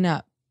to clean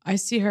up. I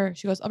see her.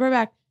 She goes, I'll be right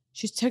back.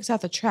 She takes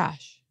out the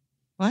trash.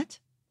 What?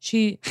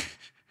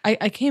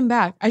 I came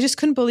back. I just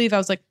couldn't believe. I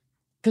was like,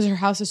 because her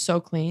house is so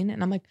clean.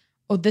 And I'm like,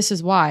 oh, this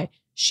is why.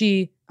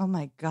 She, oh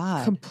my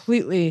God,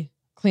 completely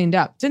cleaned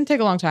up. Didn't take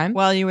a long time.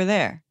 While you were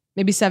there.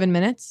 Maybe 7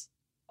 minutes.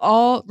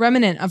 All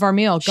remnant of our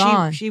meal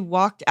gone. She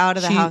walked out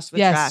of the house with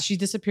trash. Yes, she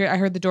disappeared. I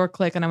heard the door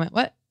click and I went,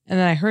 what? And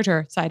then I heard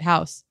her side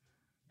house.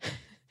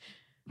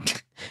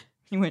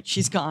 You went,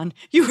 she's gone.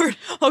 You heard,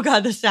 oh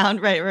God, the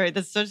sound, right.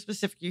 That's so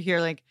specific. You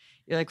hear like,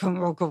 you're like,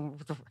 and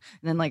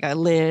then like a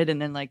lid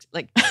and then like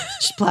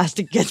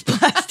plastic gets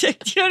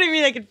plastic. Do you know what I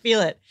mean? I could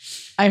feel it.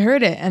 I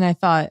heard it and I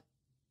thought,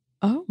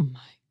 oh my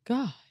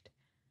God.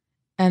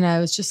 And I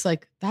was just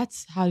like,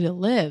 that's how you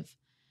live.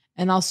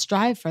 And I'll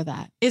strive for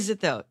that. Is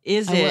it though?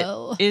 Is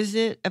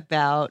it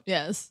about,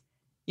 yes.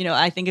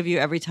 I think of you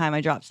every time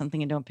I drop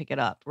something and don't pick it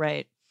up,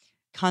 right?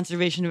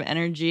 Conservation of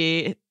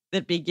energy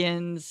that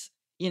begins,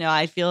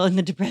 I feel in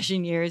the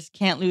depression years,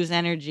 can't lose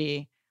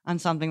energy on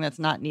something that's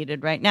not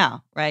needed right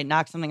now, right?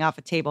 Knock something off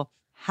a table.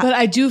 But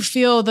I do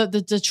feel that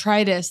the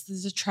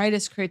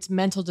detritus creates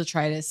mental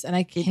detritus, and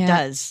I can't. It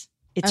does.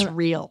 It's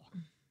real.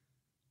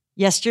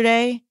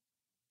 Yesterday,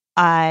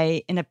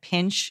 I, in a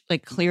pinch,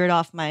 like cleared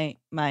off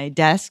my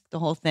desk, the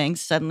whole thing,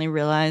 suddenly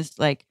realized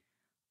like,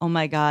 oh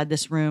my God,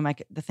 this room,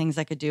 the things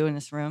I could do in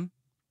this room.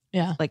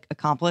 Yeah. Like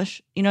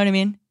accomplish. You know what I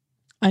mean?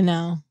 I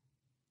know.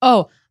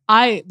 Oh,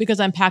 because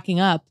I'm packing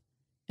up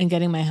and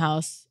getting my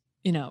house,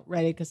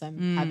 ready because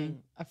I'm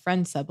having a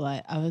friend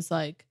sublet. I was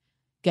like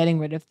getting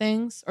rid of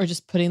things or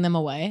just putting them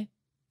away.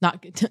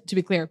 Not to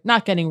be clear,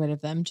 not getting rid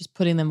of them, just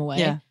putting them away.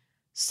 Yeah.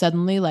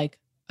 Suddenly, like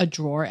a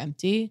drawer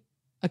empty,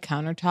 a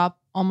countertop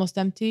almost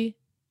empty.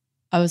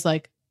 I was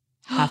like,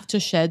 have to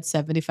shed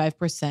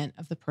 75%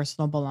 of the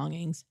personal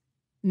belongings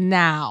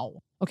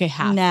now. Okay,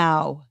 half.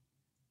 Now.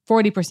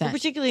 40%.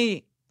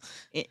 Particularly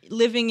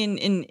living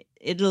in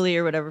Italy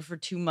or whatever for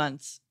 2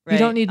 months, right? You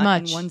don't need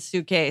much. In one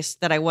suitcase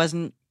that I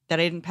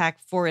didn't pack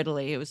for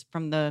Italy. It was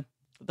from the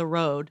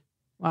road.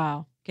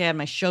 Wow. Okay, I had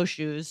my show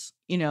shoes,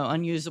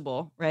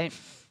 unusable, right?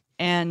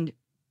 And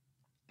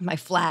my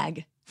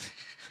flag.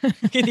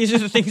 Okay, these are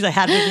the things I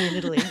had with me in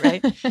Italy,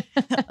 right?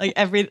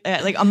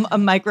 Like a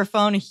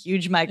microphone, a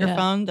huge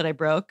microphone that I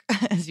broke,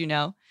 as you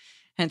know,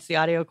 hence the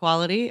audio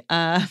quality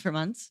for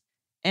months.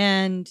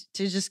 And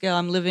to just go,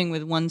 I'm living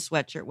with one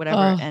sweatshirt,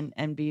 whatever,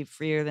 and be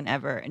freer than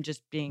ever, and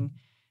just being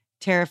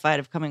terrified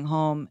of coming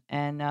home.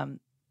 And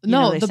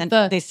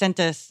they sent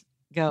us.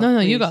 Go. No,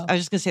 please. you go. I was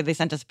just gonna say they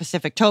sent a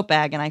specific tote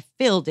bag, and I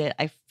filled it.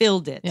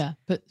 Yeah,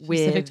 but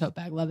specific tote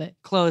bag, love it.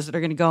 Clothes that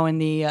are gonna go in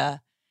the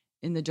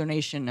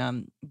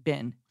donation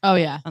bin. Oh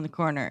yeah, on the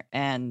corner,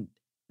 and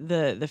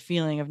the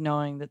feeling of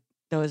knowing that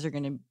those are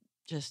gonna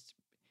just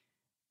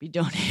be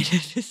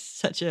donated is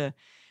such a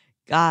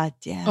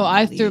goddamn. Oh,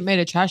 I made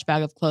a trash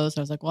bag of clothes.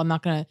 I was like, well, I'm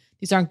not gonna.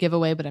 These aren't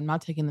giveaway, but I'm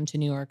not taking them to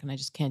New York, and I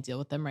just can't deal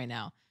with them right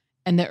now.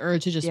 And the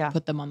urge to just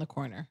put them on the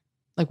corner.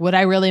 Like, would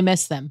I really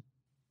miss them?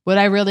 Would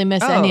I really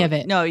miss any of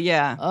it? No,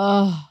 yeah.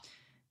 Oh.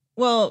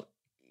 Well,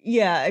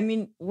 yeah. I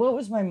mean, what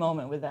was my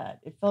moment with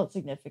that? It felt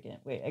significant.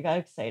 Wait, I got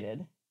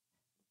excited.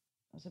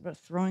 Was it about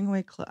throwing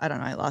away clothes? I don't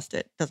know. I lost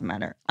it. Doesn't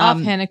matter. Off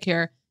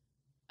Hanicure.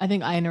 I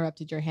think I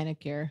interrupted your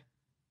Hanicure.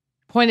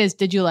 Point is,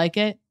 did you like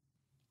it?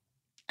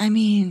 I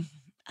mean,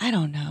 I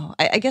don't know.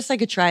 I guess I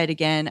could try it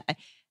again.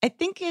 I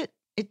think it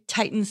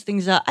tightens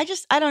things up.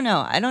 I don't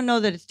know. I don't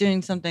know that it's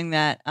doing something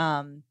that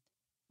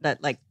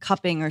like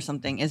cupping or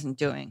something isn't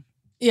doing.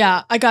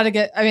 Yeah, I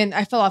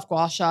fell off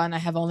gua sha, and I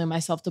have only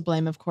myself to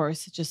blame, of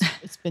course.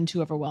 It's been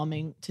too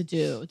overwhelming to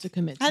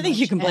commit to I think much.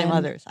 you can blame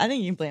others.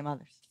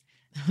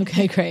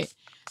 Okay, great.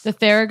 The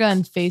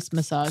Theragun face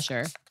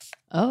massager.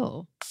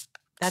 Oh.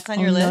 That's on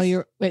your list?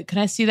 No, wait, can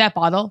I see that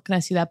bottle?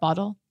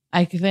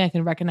 I think I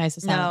can recognize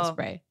the sound of the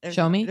spray.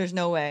 Show me. There's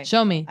no way.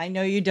 Show me. I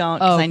know you don't,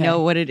 because I know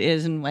what it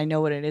is and I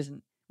know what it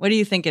isn't. What do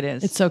you think it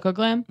is? It's Soko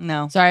Glam?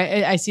 No.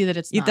 Sorry, I see that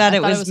it's You not. thought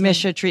it was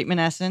Misha Treatment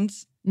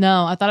Essence?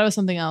 No, I thought it was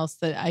something else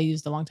that I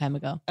used a long time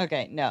ago.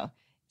 Okay, no.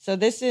 So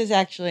this is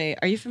actually,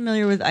 are you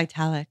familiar with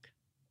Italic.com?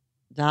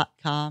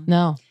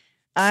 No.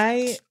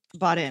 I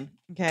bought in,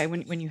 okay,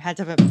 when you had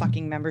to have a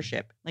fucking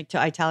membership, like to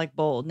Italic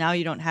Bold. Now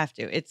you don't have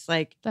to. It's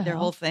like their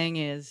whole thing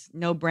is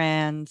no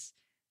brands.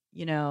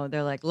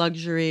 They're like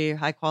luxury,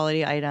 high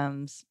quality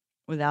items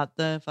without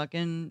the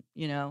fucking,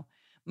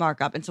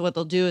 markup. And so what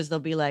they'll do is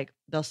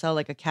they'll sell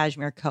like a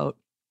cashmere coat,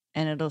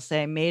 and it'll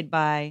say made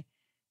by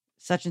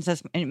such and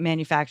such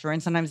manufacturer.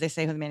 And sometimes they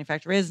say who the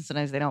manufacturer is, and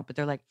sometimes they don't, but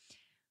they're like,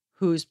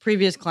 whose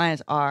previous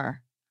clients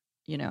are,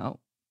 blah,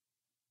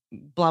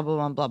 blah,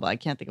 blah, blah, blah. I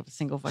can't think of a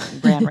single fucking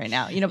brand right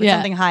now, but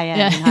something high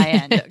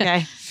end.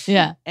 Okay.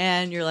 Yeah.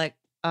 And you're like,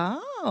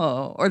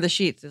 oh, or the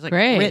sheets. It's like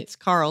Great. Ritz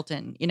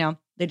Carlton,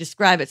 they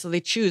describe it. So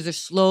they're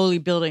slowly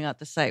building out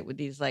the site with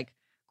these like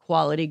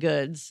quality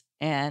goods,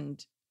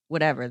 and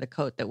whatever, the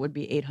coat that would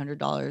be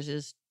 $800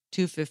 is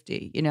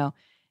 $250,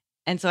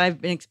 And so I've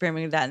been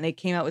experimenting with that, and they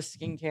came out with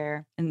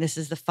skincare, and this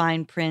is the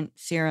fine print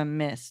serum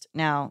mist.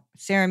 Now,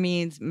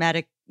 ceramides,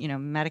 matic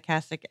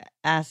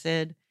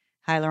acid,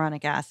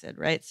 hyaluronic acid,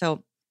 right?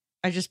 So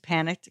I just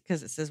panicked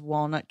because it says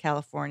Walnut,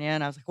 California,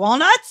 and I was like,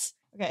 walnuts?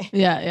 Okay.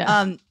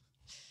 Yeah.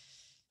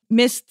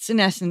 Mists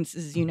and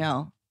essences,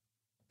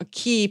 a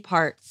key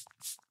part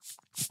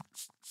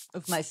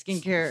of my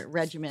skincare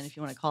regimen, if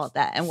you want to call it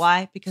that. And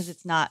why? Because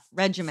it's not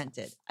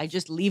regimented. I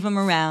just leave them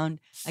around.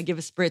 I give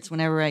a spritz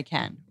whenever I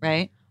can,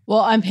 right? Well,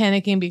 I'm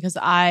panicking because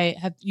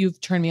you've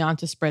turned me on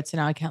to spritz, and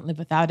now I can't live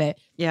without it.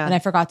 Yeah. And I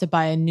forgot to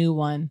buy a new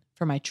one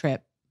for my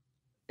trip.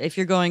 If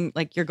you're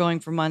going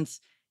for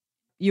months,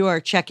 you are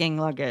checking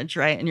luggage,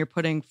 right? And you're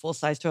putting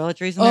full-size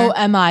toiletries in there. Oh,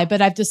 am I?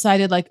 But I've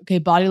decided okay,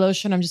 body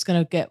lotion, I'm just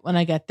going to get when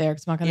I get there,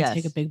 because I'm not going to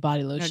take a big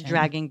body lotion.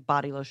 Dragging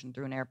body lotion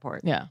through an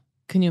airport. Yeah.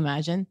 Can you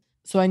imagine?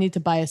 So I need to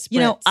buy a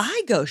spritz.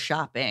 I go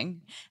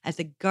shopping at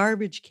the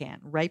garbage can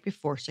right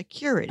before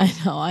security.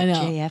 I know.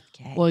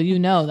 JFK.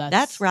 Well,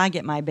 that's where I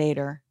get my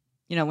baiter.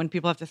 When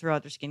people have to throw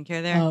out their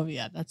skincare there. Oh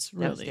yeah, that's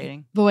really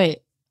devastating. But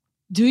wait,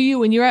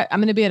 when you're I'm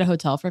going to be at a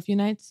hotel for a few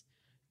nights.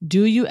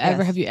 Have you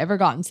ever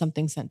gotten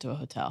something sent to a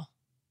hotel?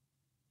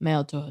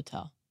 Mailed to a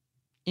hotel?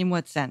 In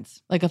what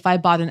sense? Like if I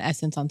bought an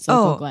essence on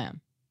Silco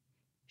Glam.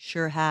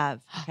 Sure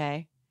have.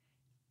 Okay.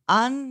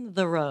 On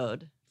the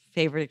road,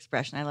 favorite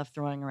expression I love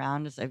throwing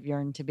around is I've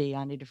yearned to be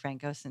Andy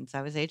DeFranco since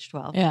I was age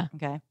 12. Yeah.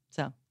 Okay.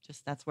 So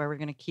just that's where we're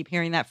going to keep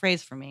hearing that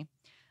phrase from me.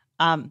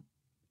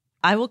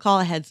 I will call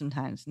ahead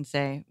sometimes and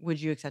say,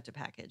 would you accept a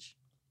package?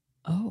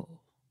 Oh.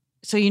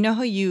 So you know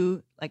how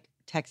you like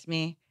text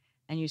me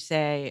and you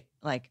say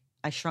like,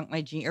 I shrunk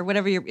my jeans or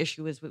whatever your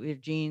issue is with your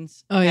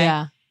jeans. Oh,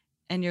 yeah.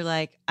 And you're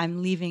like,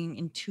 I'm leaving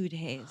in 2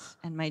 days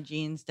and my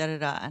jeans,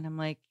 da-da-da. And I'm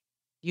like,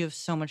 you have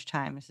so much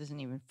time. This isn't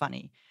even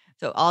funny.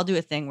 So I'll do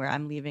a thing where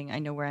I'm leaving. I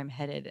know where I'm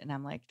headed. And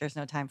I'm like, there's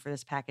no time for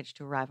this package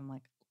to arrive. I'm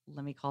like,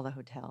 let me call the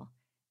hotel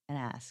and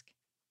ask.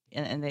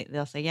 And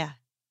they'll say, yeah.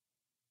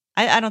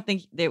 I don't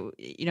think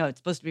it's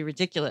supposed to be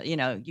ridiculous. You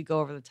know, you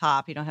go over the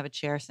top. You don't have a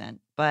chair sent.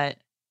 But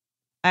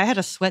I had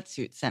a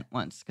sweatsuit sent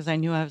once because I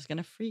knew I was going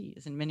to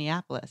freeze in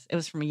Minneapolis. It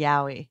was from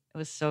Yowie. It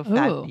was so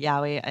fat. Ooh.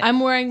 Yowie. I'm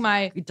wearing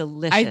my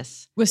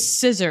delicious. with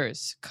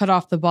scissors cut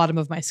off the bottom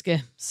of my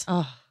Skims.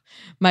 Oh.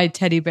 My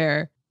teddy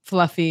bear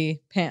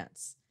fluffy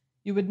pants.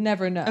 You would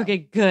never know. Okay,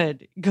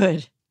 good.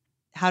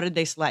 How did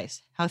they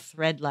slice? How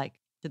thread-like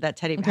did that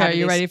teddy bear? Okay,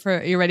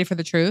 are you ready for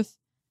the truth?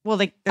 Well,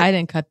 I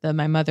didn't cut them.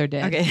 My mother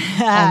did. Okay.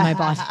 On my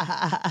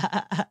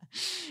body.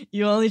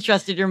 You only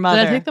trusted your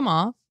mother. Did I take them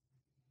off?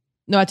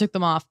 No, I took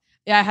them off.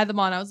 Yeah, I had them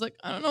on. I was like,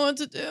 I don't know what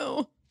to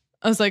do.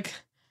 I was like,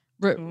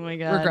 oh my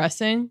God.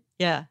 regressing.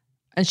 Yeah.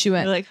 And she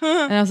went, you're like, huh?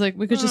 And I was like,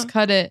 we could just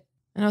cut it.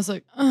 And I was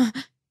like,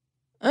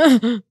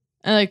 and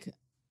like,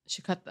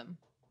 she cut them.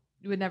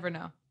 You would never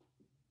know.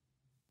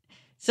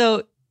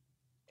 So,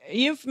 are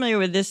you familiar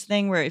with this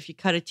thing where if you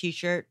cut a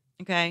t-shirt,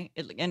 okay,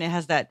 and it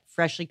has that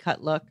freshly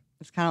cut look,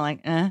 it's kind of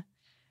like,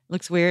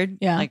 looks weird.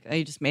 Yeah. Like,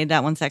 you just made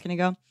that 1 second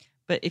ago.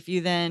 But if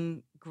you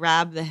then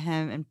grab the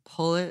hem and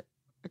pull it,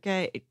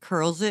 okay, it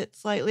curls it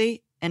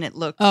slightly and it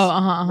looks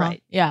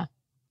right. Yeah.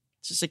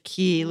 It's just a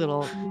key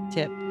little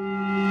tip.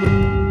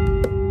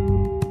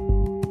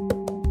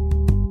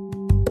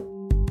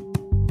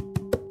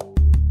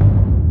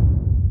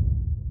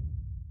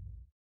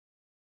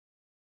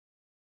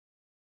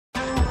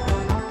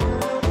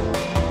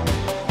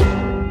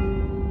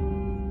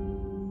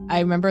 I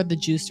remember the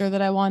juicer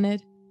that I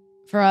wanted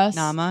for us.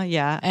 Nama,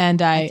 yeah.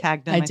 And I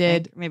tagged them. I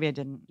did. Think. Maybe I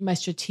didn't. My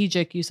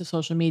strategic use of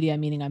social media,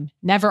 meaning I'm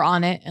never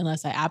on it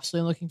unless I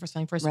absolutely am looking for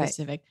something for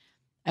specific.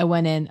 I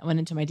went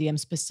into my DM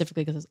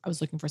specifically because I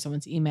was looking for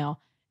someone's email.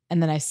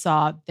 And then I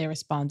saw they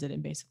responded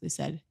and basically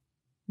said,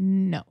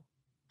 no.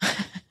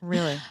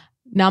 Really?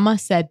 Nama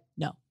said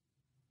no.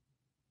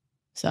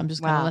 So I'm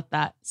just going to let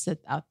that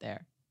sit out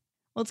there.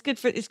 Well, it's good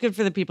for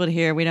the people to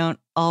hear. We don't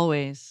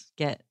always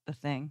get the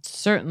thing.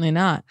 Certainly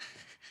not.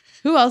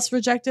 Who else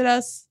rejected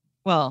us?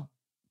 Well,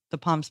 the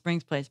Palm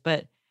Springs place,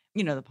 but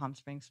you know the Palm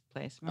Springs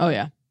place. Remember? Oh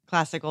yeah,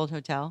 classic old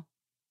hotel.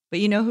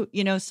 But you know who?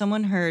 You know,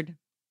 someone heard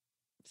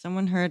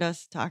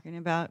us talking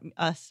about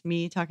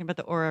me talking about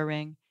the Aura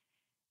ring,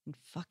 and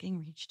fucking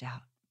reached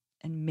out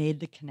and made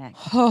the connect.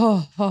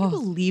 Can you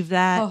believe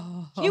that?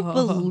 Can you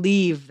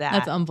believe that?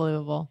 That's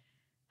unbelievable.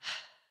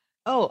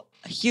 Oh,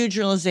 a huge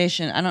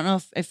realization. I don't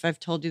know if I've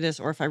told you this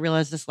or if I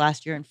realized this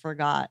last year and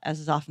forgot, as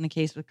is often the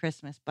case with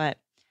Christmas. But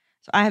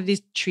so I have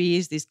these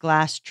trees, these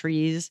glass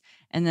trees,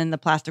 and then the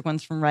plastic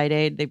ones from Rite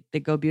Aid. They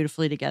go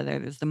beautifully together.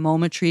 There's the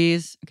MoMA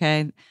trees,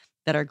 okay,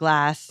 that are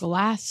glass.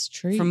 Glass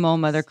trees from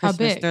MoMA. They're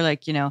Christmas. How big? They're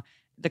like,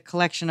 the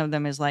collection of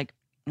them is like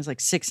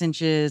 6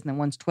 inches, and then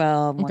one's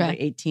 12, one's like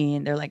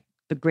 18. They're like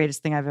the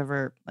greatest thing I've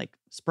ever like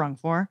sprung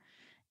for.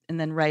 And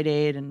then Rite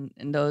Aid and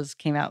those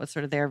came out with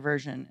sort of their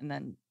version, and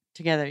then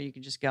together you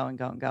can just go and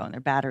go and go, and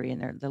they're battery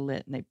and they're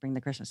lit, and they bring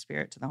the Christmas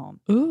spirit to the home.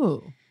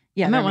 Ooh,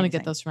 yeah, I might want to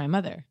get those for my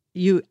mother.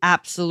 You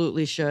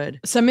absolutely should.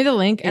 Send me the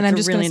link, and I'm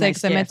just really going to say, nice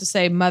because I meant to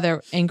say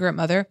mother, anger at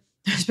mother.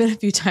 There's been a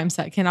few times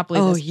that I cannot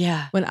believe this. Oh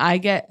yeah. When I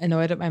get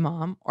annoyed at my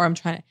mom, or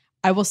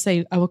I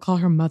will call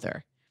her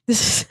mother.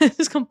 This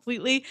is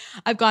completely.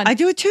 I've gone. I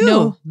do it too.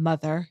 No,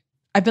 mother.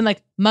 I've been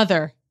like,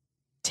 mother,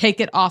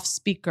 take it off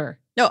speaker.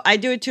 No, I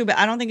do it too, but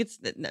I don't think it's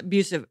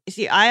abusive. You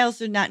see, I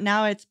also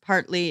now it's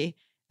partly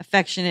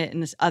affectionate in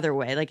this other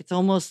way. Like it's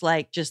almost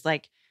like just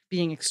like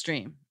being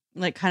extreme,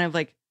 like kind of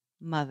like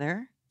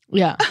mother.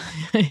 Yeah,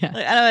 yeah.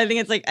 Like, I don't know. I think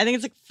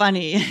it's like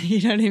funny.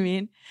 You know what I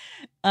mean?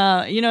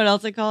 You know what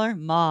else I call her?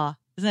 Ma.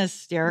 Isn't that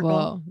hysterical?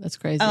 Whoa, that's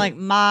crazy. I'm like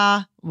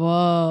Ma.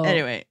 Whoa.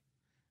 Anyway,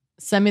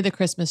 send me the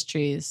Christmas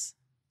trees,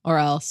 or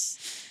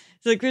else.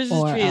 So the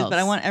Christmas trees, but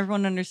I want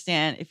everyone to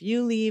understand: if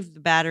you leave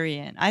the battery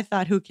in, I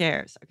thought, who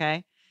cares?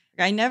 Okay,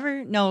 I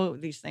never know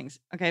these things.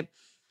 Okay,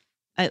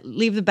 I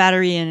leave the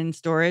battery in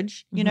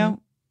storage. You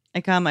know,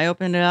 I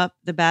open it up.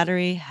 The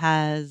battery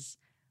has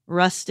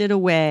rusted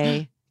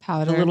away.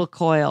 Powder. The little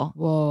coil.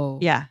 Whoa.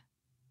 Yeah.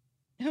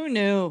 Who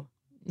knew?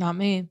 Not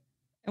me.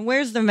 And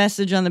where's the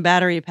message on the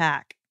battery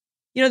pack?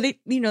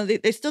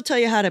 They still tell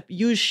you how to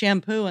use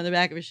shampoo on the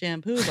back of a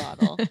shampoo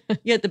bottle.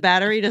 Yet the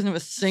battery doesn't have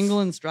a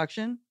single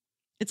instruction.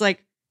 It's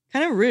like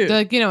kind of rude. They're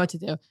like, you know what to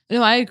do.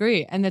 No, I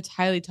agree. And it's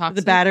highly toxic.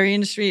 The battery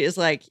industry is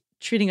like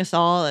treating us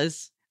all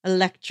as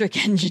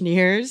electric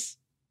engineers.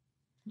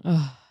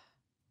 Ugh.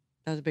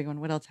 That was a big one.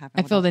 What else happened?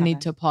 I What feel else the need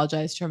happened? to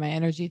apologize for my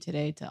energy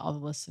today to all the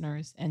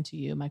listeners and to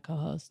you, my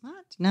co-host.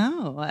 What?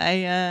 No,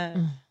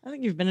 I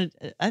think you've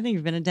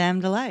been a damn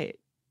delight.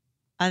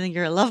 I think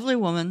you're a lovely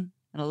woman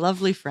and a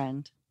lovely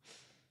friend.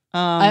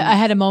 I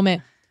had a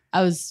moment.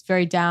 I was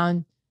very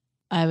down.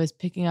 I was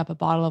picking up a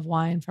bottle of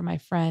wine for my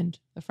friend.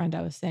 The friend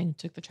I was saying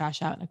took the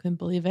trash out and I couldn't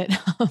believe it.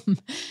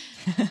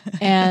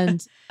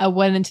 And I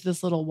went into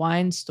this little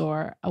wine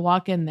store. I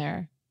walk in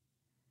there,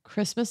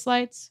 Christmas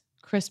lights,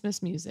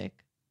 Christmas music.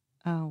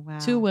 Oh, wow.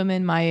 2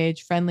 women my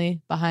age,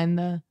 friendly, behind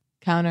the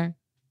counter.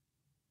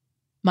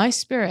 My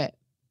spirit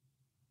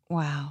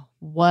Wow.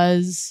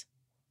 was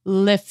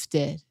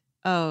lifted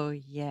Oh,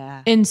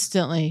 yeah.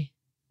 instantly.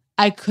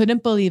 I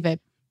couldn't believe it.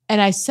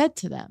 And I said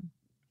to them,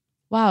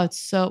 wow, it's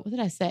so, what did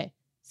I say?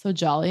 So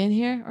jolly in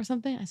here or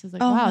something? I said,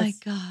 like, Oh, wow, my it's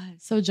God.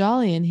 so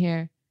jolly in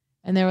here.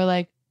 And they were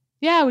like,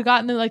 yeah, we got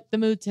in the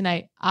mood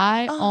tonight.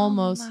 I Oh,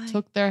 almost my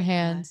took their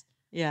hands,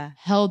 Yeah.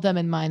 held them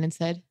in mine and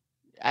said,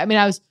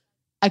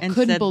 I And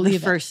couldn't said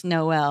believe the it. first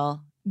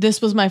Noel.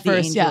 This was my the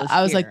first. angel Yeah. is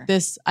I was here. like,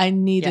 this, I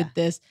needed Yeah.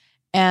 this.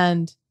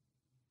 And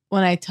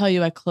when I tell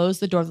you, I closed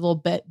the door, the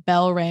little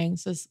bell rang.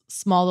 So this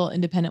small little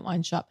independent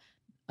wine shop.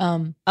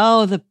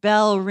 Oh, the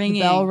bell ringing.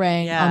 The bell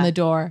rang Yeah. on the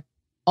door.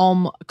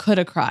 Could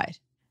have cried.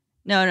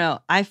 No.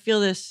 I feel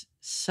this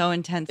so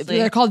intensely.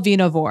 They're called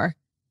Vino Vor.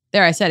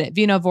 There, I said it.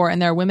 Vino Vor, and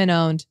they're a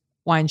women-owned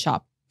wine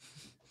shop.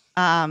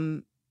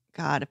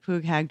 God, a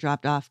poog hag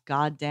dropped off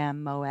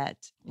goddamn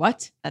Moet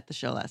What? at the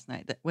show last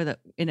night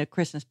in a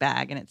Christmas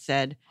bag, and it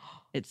said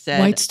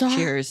White Star?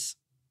 cheers.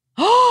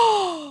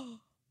 Oh,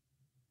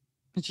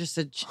 It just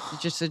said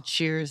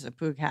cheers, a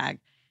poog hag.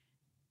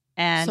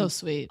 And so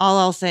sweet. all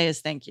I'll say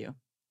is thank you.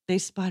 They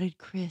spotted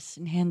Chris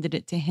and handed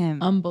it to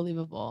him.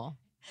 Unbelievable.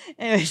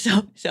 Anyway,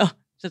 so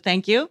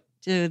thank you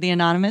to the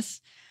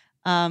anonymous,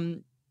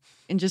 in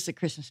just a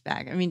Christmas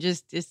bag. I mean,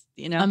 just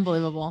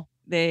Unbelievable.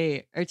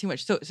 they are too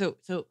much. So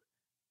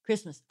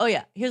Christmas. Oh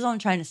yeah, here's all I'm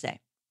trying to say.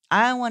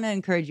 I want to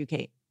encourage you,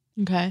 Kate.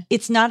 Okay.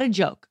 It's not a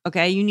joke.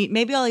 Okay,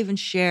 maybe I'll even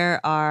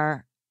share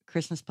our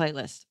Christmas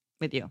playlist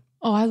with you.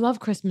 Oh, I love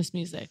Christmas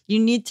music. You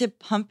need to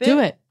pump it. Do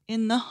it.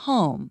 In the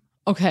home.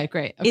 Okay,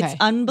 great. Okay. It's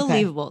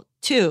unbelievable.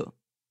 2,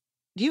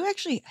 do you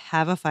actually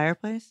have a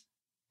fireplace?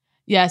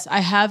 Yes, I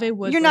have a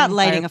wood. You're not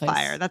lighting fireplace, a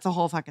fire. That's a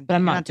whole fucking thing. but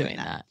I'm You're not doing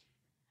that.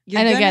 You're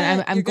And gonna-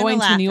 again, I'm you're gonna going to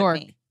laugh New at York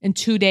me. in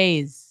 2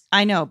 days.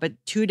 I know, but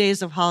 2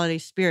 days of holiday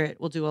spirit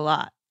will do a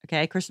lot.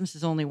 Okay, Christmas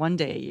is only 1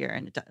 day a year,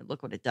 and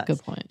look what it does.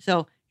 Good point.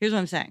 So here's what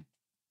I'm saying.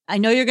 I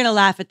know you're gonna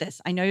laugh at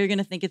this. I know you're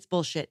gonna think it's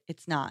bullshit.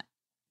 It's not.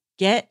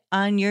 Get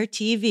on your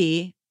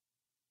TV,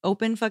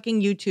 open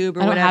fucking YouTube or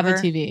I don't whatever. have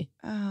a TV.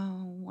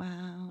 Oh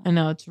wow. I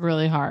know it's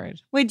really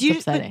hard. Wait, do you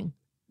It's upsetting?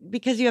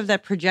 because you have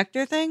that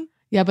projector thing?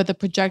 Yeah, but the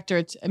projector.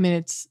 It's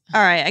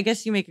All right, I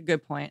guess you make a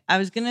good point. I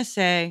was gonna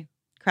say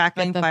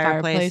crackling like the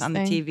fireplace on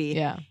thing. the TV.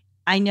 Yeah.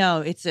 I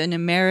know it's an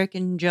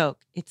American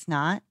joke. It's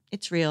not.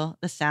 It's real.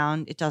 The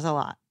sound, it does a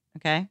lot.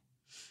 Okay.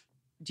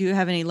 Do you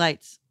have any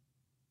lights?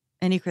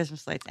 Any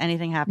Christmas lights?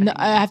 Anything happening? No,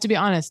 I have to be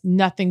honest.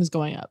 Nothing's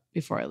going up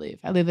before I leave.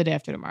 I leave the day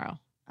after tomorrow.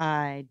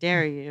 I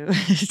dare you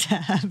to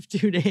have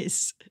 2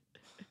 days.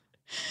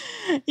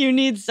 You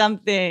need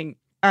something.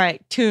 All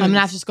right, tunes. I'm gonna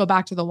have to just go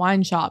back to the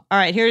wine shop. All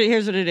right,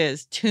 here's what it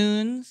is.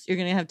 Tunes. You're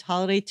gonna have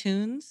holiday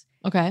tunes,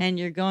 Okay. and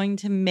you're going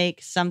to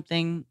make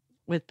something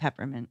with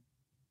peppermint.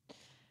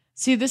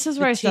 See, this is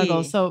the where I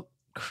struggle. tea, So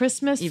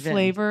Christmas even.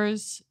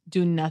 flavors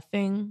do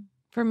nothing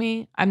for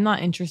me. I'm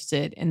not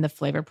interested in the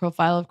flavor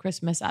profile of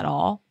Christmas at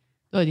all.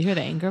 Oh, do you hear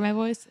the anger in my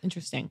voice?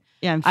 Interesting.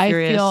 Yeah, I'm I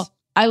furious. feel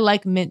I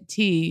like mint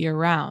tea year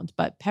round,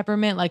 but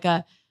peppermint,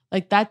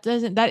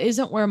 that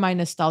isn't where my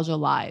nostalgia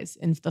lies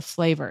in the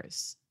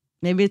flavors.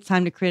 Maybe it's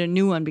time to create a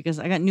new one because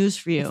I got news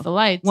for you. It's the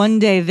lights. One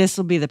day this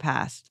will be the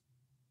past.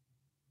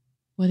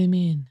 What do you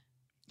mean?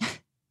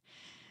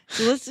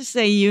 So let's just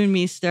say you and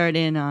me start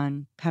in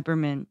on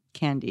peppermint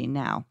candy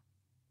now.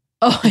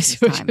 Oh, I see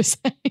what time. you're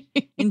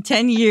saying. In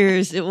 10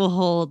 years, it will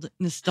hold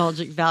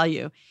nostalgic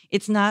value.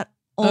 It's not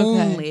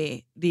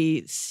only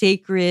the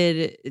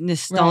sacred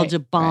nostalgia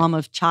Right, bomb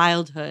of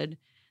childhood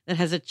that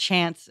has a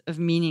chance of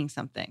meaning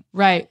something.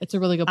 Right. It's a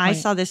really good point. I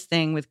saw this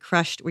thing with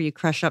crushed, where you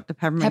crush up the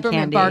peppermint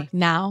peppermint candy. bark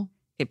now.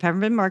 Okay,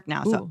 peppermint bark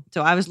now. Ooh.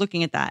 So I was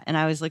looking at that, and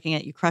I was looking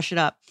at you crush it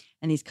up,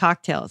 and these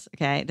cocktails.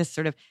 Okay, this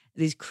sort of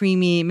these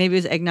creamy, maybe it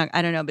was eggnog.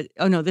 I don't know, but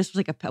oh no, this was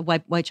like a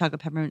white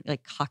chocolate peppermint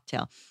like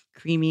cocktail,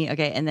 creamy.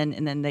 Okay, and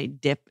then they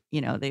dip.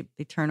 They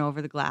turn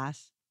over the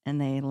glass and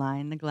they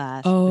line the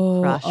glass. with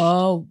the crushed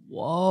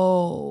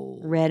Whoa.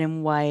 red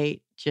and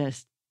white,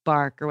 just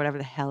bark or whatever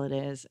the hell it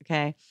is.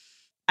 Okay,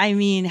 I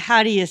mean,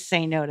 how do you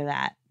say no to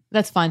that?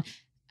 That's fun.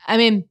 I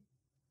mean,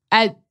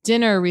 at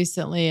dinner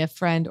recently, a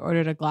friend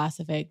ordered a glass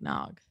of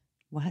eggnog.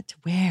 What?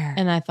 Where?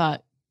 And I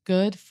thought,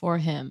 good for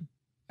him.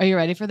 Are you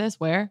ready for this?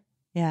 Where?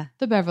 Yeah.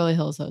 The Beverly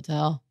Hills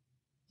Hotel,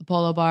 the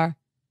Polo Bar.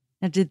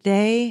 Now,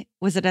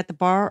 was it at the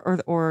bar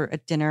or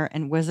at dinner?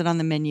 And was it on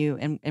the menu?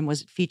 And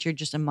was it featured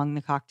just among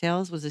the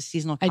cocktails? Was it a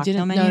seasonal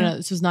cocktail menu? No,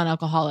 this was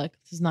non-alcoholic.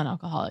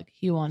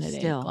 He wanted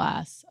Still. a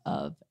glass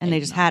of And they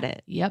just eggnog. had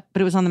it. Yep.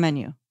 But it was on the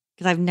menu.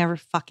 Because I've never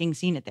fucking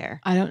seen it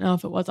there. I don't know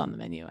if it was on the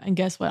menu. And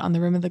guess what? On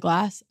the rim of the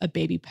glass, a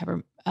baby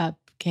pepper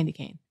candy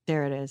cane.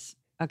 There it is.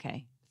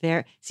 Okay.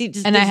 There. See,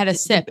 I had a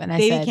sip and I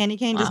said, baby candy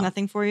cane does wow.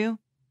 nothing for you?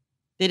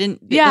 They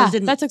didn't. Yeah, those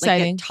didn't, that's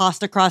exciting. Get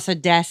tossed across a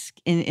desk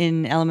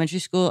in elementary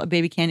school, a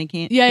baby candy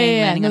cane.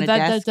 Yeah. No, on a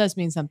that desk. does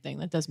mean something.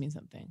 That does mean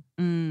something.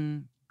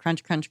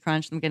 Crunch, crunch,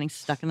 crunch. Them getting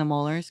stuck in the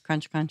molars.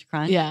 Crunch, crunch,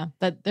 crunch. Yeah,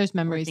 there's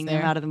memories Working there.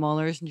 them out of the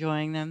molars,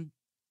 enjoying them.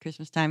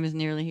 Christmas time is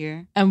nearly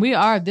here. And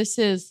this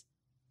is,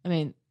 I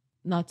mean,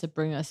 not to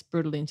bring us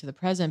brutally into the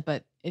present,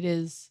 but it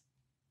is,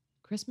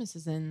 Christmas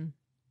is in,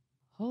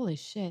 holy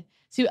shit.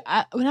 See,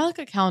 when I look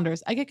at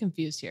calendars, I get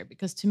confused here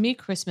because to me,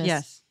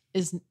 Christmas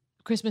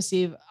Christmas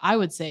Eve, I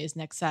would say, is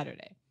next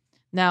Saturday.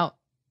 Now,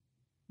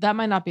 that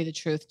might not be the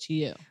truth to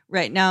you.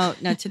 Right. Now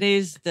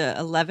today's the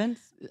 11th.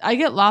 I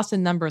get lost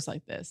in numbers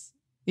like this.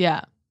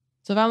 Yeah.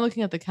 So if I'm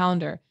looking at the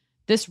calendar,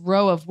 this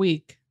row of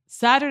week,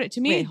 Saturday, to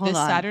me,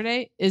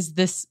 Saturday is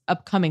this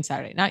upcoming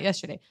Saturday, not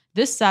yesterday.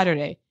 This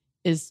Saturday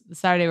is the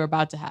Saturday we're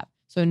about to have.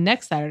 So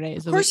next Saturday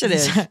is the week. Of course it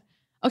is.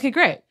 Okay,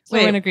 great. So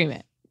we're in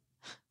agreement.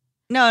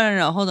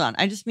 No. Hold on.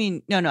 I just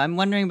mean, no. I'm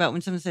wondering about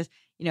when someone says,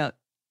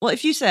 well,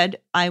 if you said,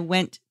 I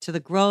went to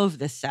the Grove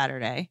this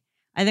Saturday,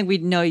 I think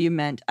we'd know you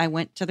meant I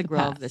went to the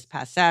Grove this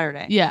past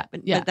Saturday. Yeah.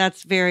 But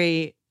that's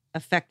very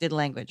affected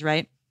language,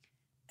 right?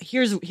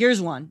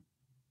 Here's one.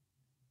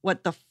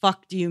 What the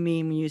fuck do you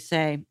mean when you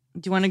say,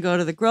 do you want to go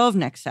to the Grove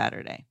next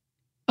Saturday?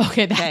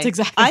 Okay, that's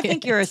exactly I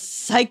think you're a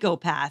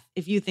psychopath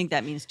if you think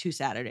that means 2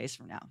 Saturdays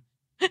from now.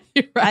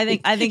 You're right.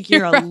 I think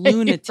you're a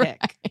lunatic.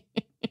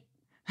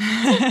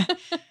 Right.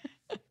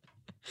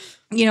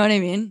 You know what I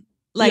mean?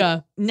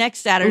 Like next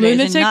Saturday.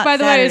 Lunatic, by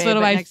the way, is one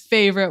of my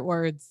favorite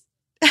words.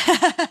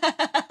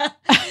 I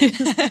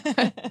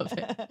love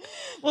it.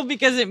 Well,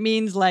 because it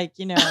means like,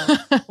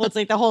 it's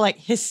like the whole like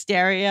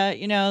hysteria,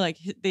 like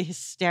the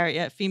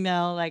hysteria,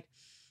 female, like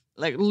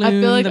loon, I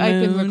feel like I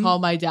can recall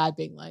my dad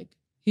being like,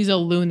 he's a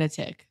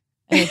lunatic.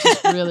 And it's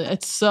just really,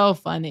 it's so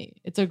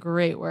funny. It's a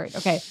great word.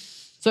 Okay.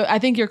 So I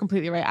think you're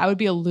completely right. I would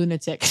be a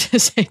lunatic to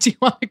say, do you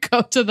want to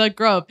go to the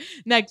Grove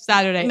next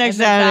Saturday? Next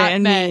Saturday.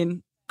 And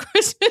mean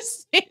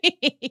Christmas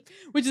Eve,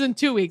 which is in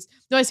 2 weeks.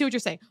 No, I see what you're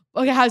saying.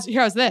 Okay,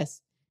 how's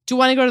this? Do you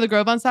want to go to the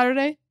Grove on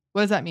Saturday?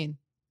 What does that mean?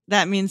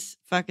 That means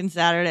fucking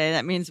Saturday.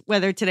 That means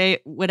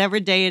whatever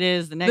day it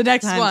is, the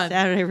next time one.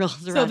 Saturday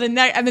rolls around. So and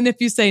then if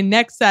you say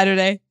next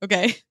Saturday,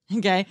 okay,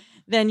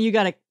 then you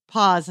got to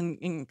pause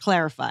and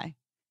clarify.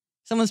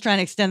 Someone's trying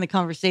to extend the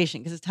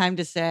conversation because it's time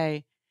to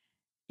say,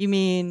 you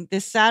mean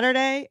this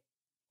Saturday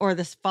or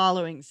this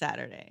following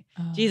Saturday?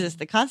 Oh. Jesus,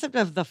 the concept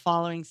of the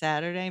following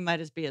Saturday might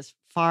just be as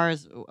far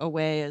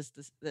away as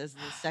the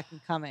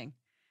second coming.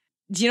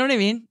 Do you know what I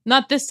mean?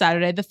 Not this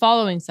Saturday, the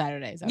following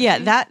Saturday. Yeah,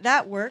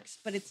 that works,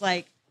 but it's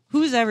like,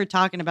 who's ever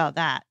talking about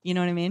that? You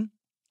know what I mean?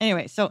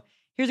 Anyway, so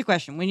here's a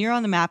question. When you're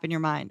on the map in your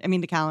mind, I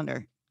mean the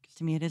calendar, because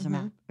to me it is a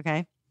map,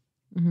 okay?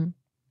 Mm-hmm.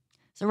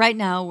 So right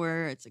now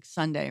it's like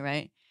Sunday,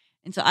 right?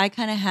 And so I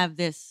kind of have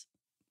this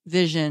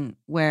vision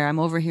where I'm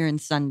over here in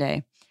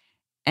Sunday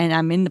and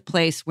I'm in the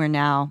place where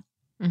now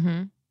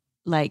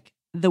like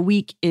the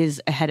week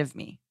is ahead of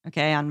me,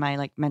 okay, on my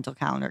like mental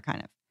calendar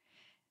kind of.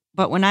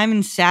 But when I'm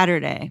in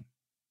Saturday,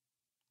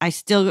 I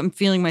still am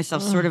feeling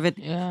myself sort of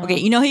okay,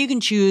 you know how you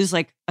can choose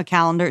like a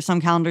calendar, some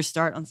calendars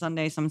start on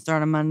Sunday, some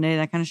start on Monday,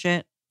 that kind of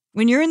shit.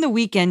 When you're in the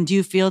weekend, do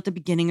you feel at the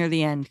beginning or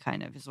the end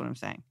kind of is what I'm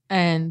saying.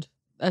 And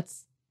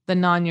that's the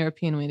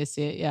non-European way to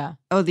see it, yeah.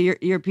 Oh, the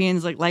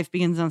Europeans, like life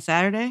begins on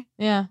Saturday?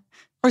 Yeah.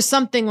 Or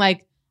something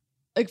like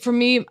for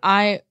me,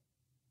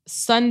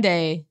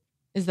 Sunday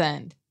is the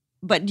end.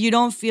 But you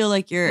don't feel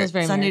like your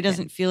Sunday American.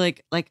 Doesn't feel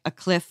like a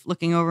cliff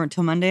looking over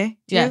until Monday?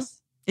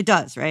 Yes. It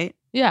does, right?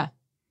 Yeah.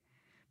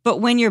 But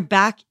when you're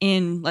back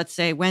in, let's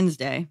say,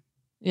 Wednesday.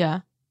 Yeah.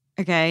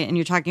 Okay, and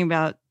you're talking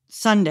about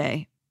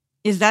Sunday,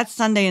 is that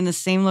Sunday in the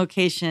same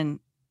location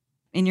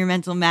in your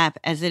mental map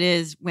as it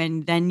is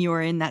when then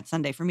you're in that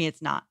Sunday? For me,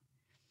 it's not.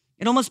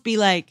 It'd almost be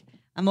like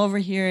I'm over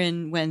here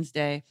in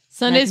Wednesday.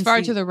 Sunday's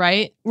far to the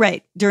right.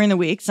 Right. During the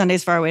week,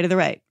 Sunday's far away to the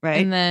right.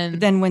 Right. And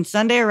then when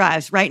Sunday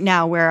arrives, right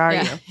now, where are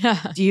you?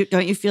 Yeah.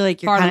 Don't you feel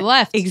like you're far to the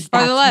left?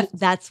 Far to the left.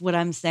 That's what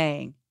I'm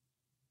saying.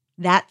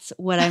 That's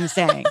what I'm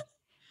saying.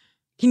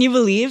 Can you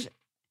believe?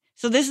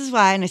 So this is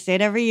why, and I say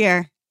it every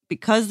year,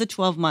 because the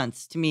 12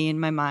 months to me in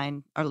my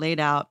mind are laid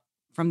out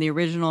from the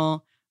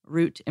original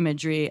root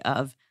imagery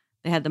of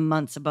they had the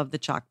months above the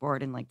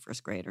chalkboard in like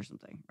first grade or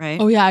something, right?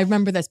 Oh yeah, I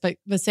remember this, but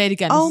say it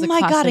again. Oh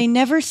my God, I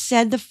never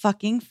said the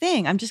fucking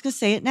thing. I'm just going to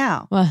say it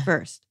now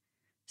first.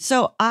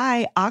 So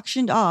I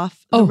auctioned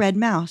off the red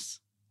mouse.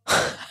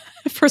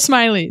 For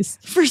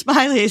Smileys. For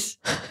Smileys.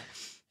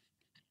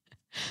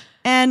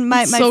 And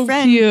my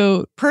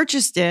friend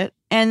purchased it.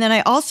 And then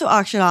I also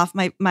auctioned off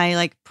my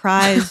like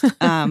prized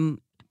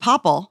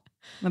popple.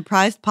 My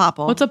prized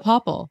popple. What's a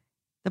popple?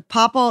 The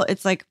popple,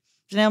 it's like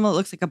an animal that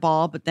looks like a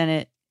ball, but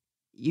then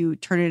you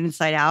turn it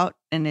inside out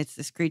and it's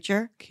this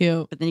creature.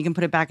 Cute. But then you can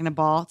put it back in a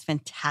ball. It's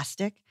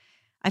fantastic.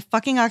 I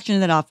fucking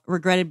auctioned it off.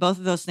 Regretted both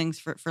of those things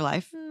for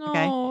life.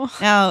 No. Okay.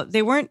 Now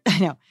they weren't, I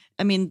know.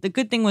 I mean, the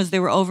good thing was they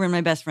were over in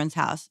my best friend's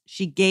house.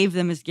 She gave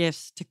them as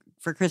gifts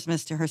for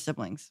Christmas to her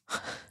siblings.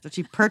 So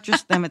she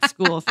purchased them at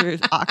school through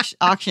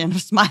auction of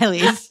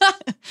Smileys.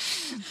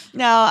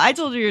 Now, I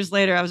told her years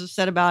later I was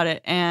upset about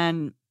it,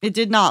 and it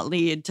did not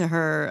lead to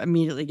her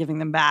immediately giving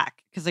them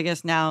back because I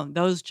guess now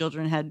those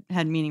children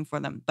had meaning for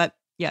them. But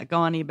yeah, go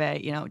on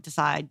eBay,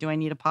 decide, do I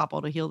need a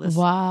popple to heal this?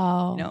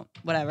 Wow.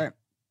 Whatever.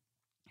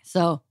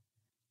 So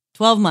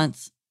 12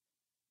 months.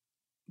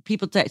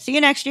 People say, see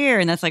you next year.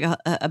 And that's like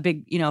a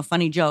big,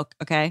 funny joke.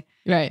 Okay.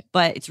 Right.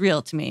 But it's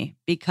real to me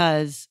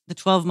because the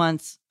 12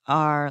 months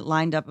are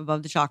lined up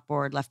above the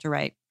chalkboard, left to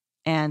right.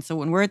 And so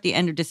when we're at the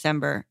end of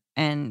December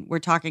and we're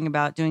talking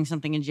about doing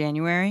something in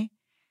January,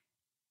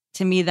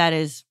 to me, that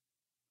is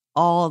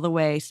all the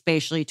way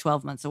spatially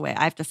 12 months away.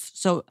 I have to,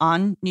 so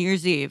on New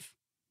Year's Eve,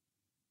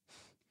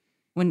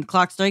 when the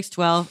clock strikes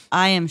 12,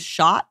 I am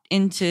shot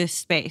into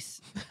space,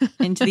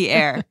 into the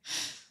air,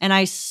 and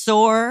I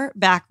soar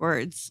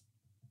backwards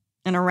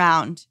and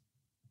around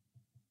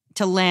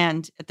to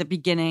land at the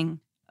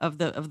beginning of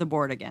the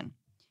board again.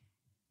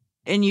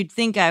 And you'd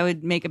think I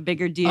would make a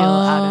bigger deal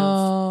out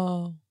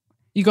of.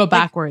 You go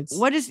backwards.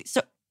 What is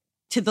so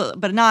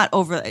but not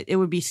over? It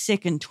would be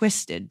sick and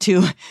twisted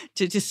to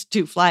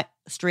fly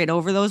straight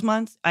over those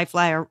months. I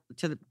fly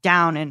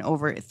down and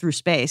over through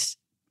space.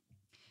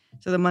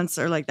 So the months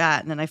are like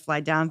that, and then I fly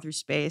down through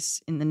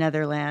space in the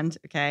Netherlands.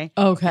 Okay.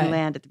 And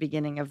land at the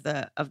beginning of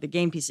the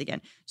game piece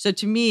again. So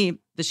to me,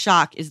 the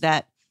shock is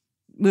that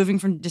moving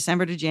from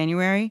December to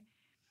January,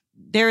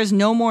 there is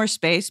no more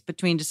space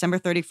between December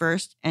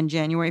 31st and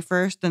January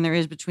 1st than there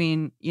is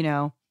between,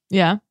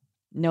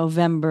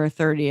 November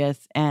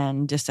 30th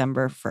and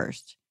December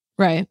 1st.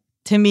 Right.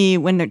 To me,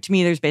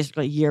 there's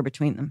basically a year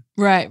between them.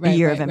 Right. A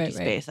year of empty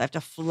space. I have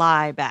to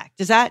fly back.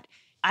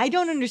 I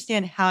don't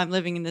understand how I'm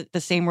living in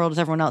the same world as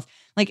everyone else.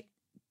 Like,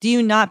 do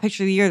you not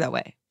picture the year that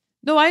way?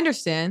 No, I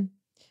understand.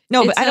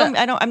 No, but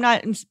I'm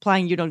not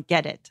implying you don't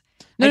get it.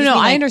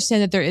 I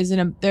understand that there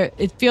isn't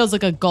it feels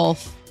like a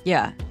gulf.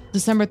 Yeah.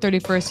 December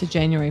 31st to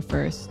January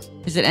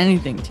 1st. Is it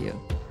anything to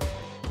you?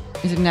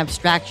 Is it an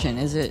abstraction?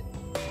 Is it?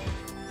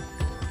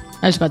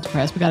 I just got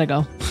depressed. We gotta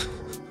go.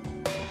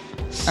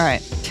 All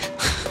right.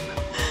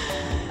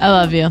 I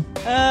love you. All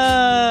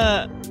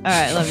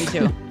right. Love you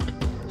too.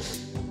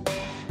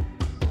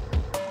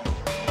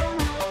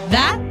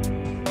 That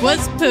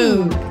was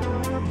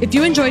Poog. If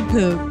you enjoyed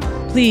Poog,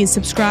 please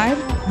subscribe,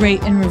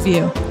 rate, and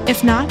review.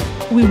 If not,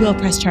 we will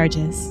press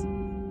charges.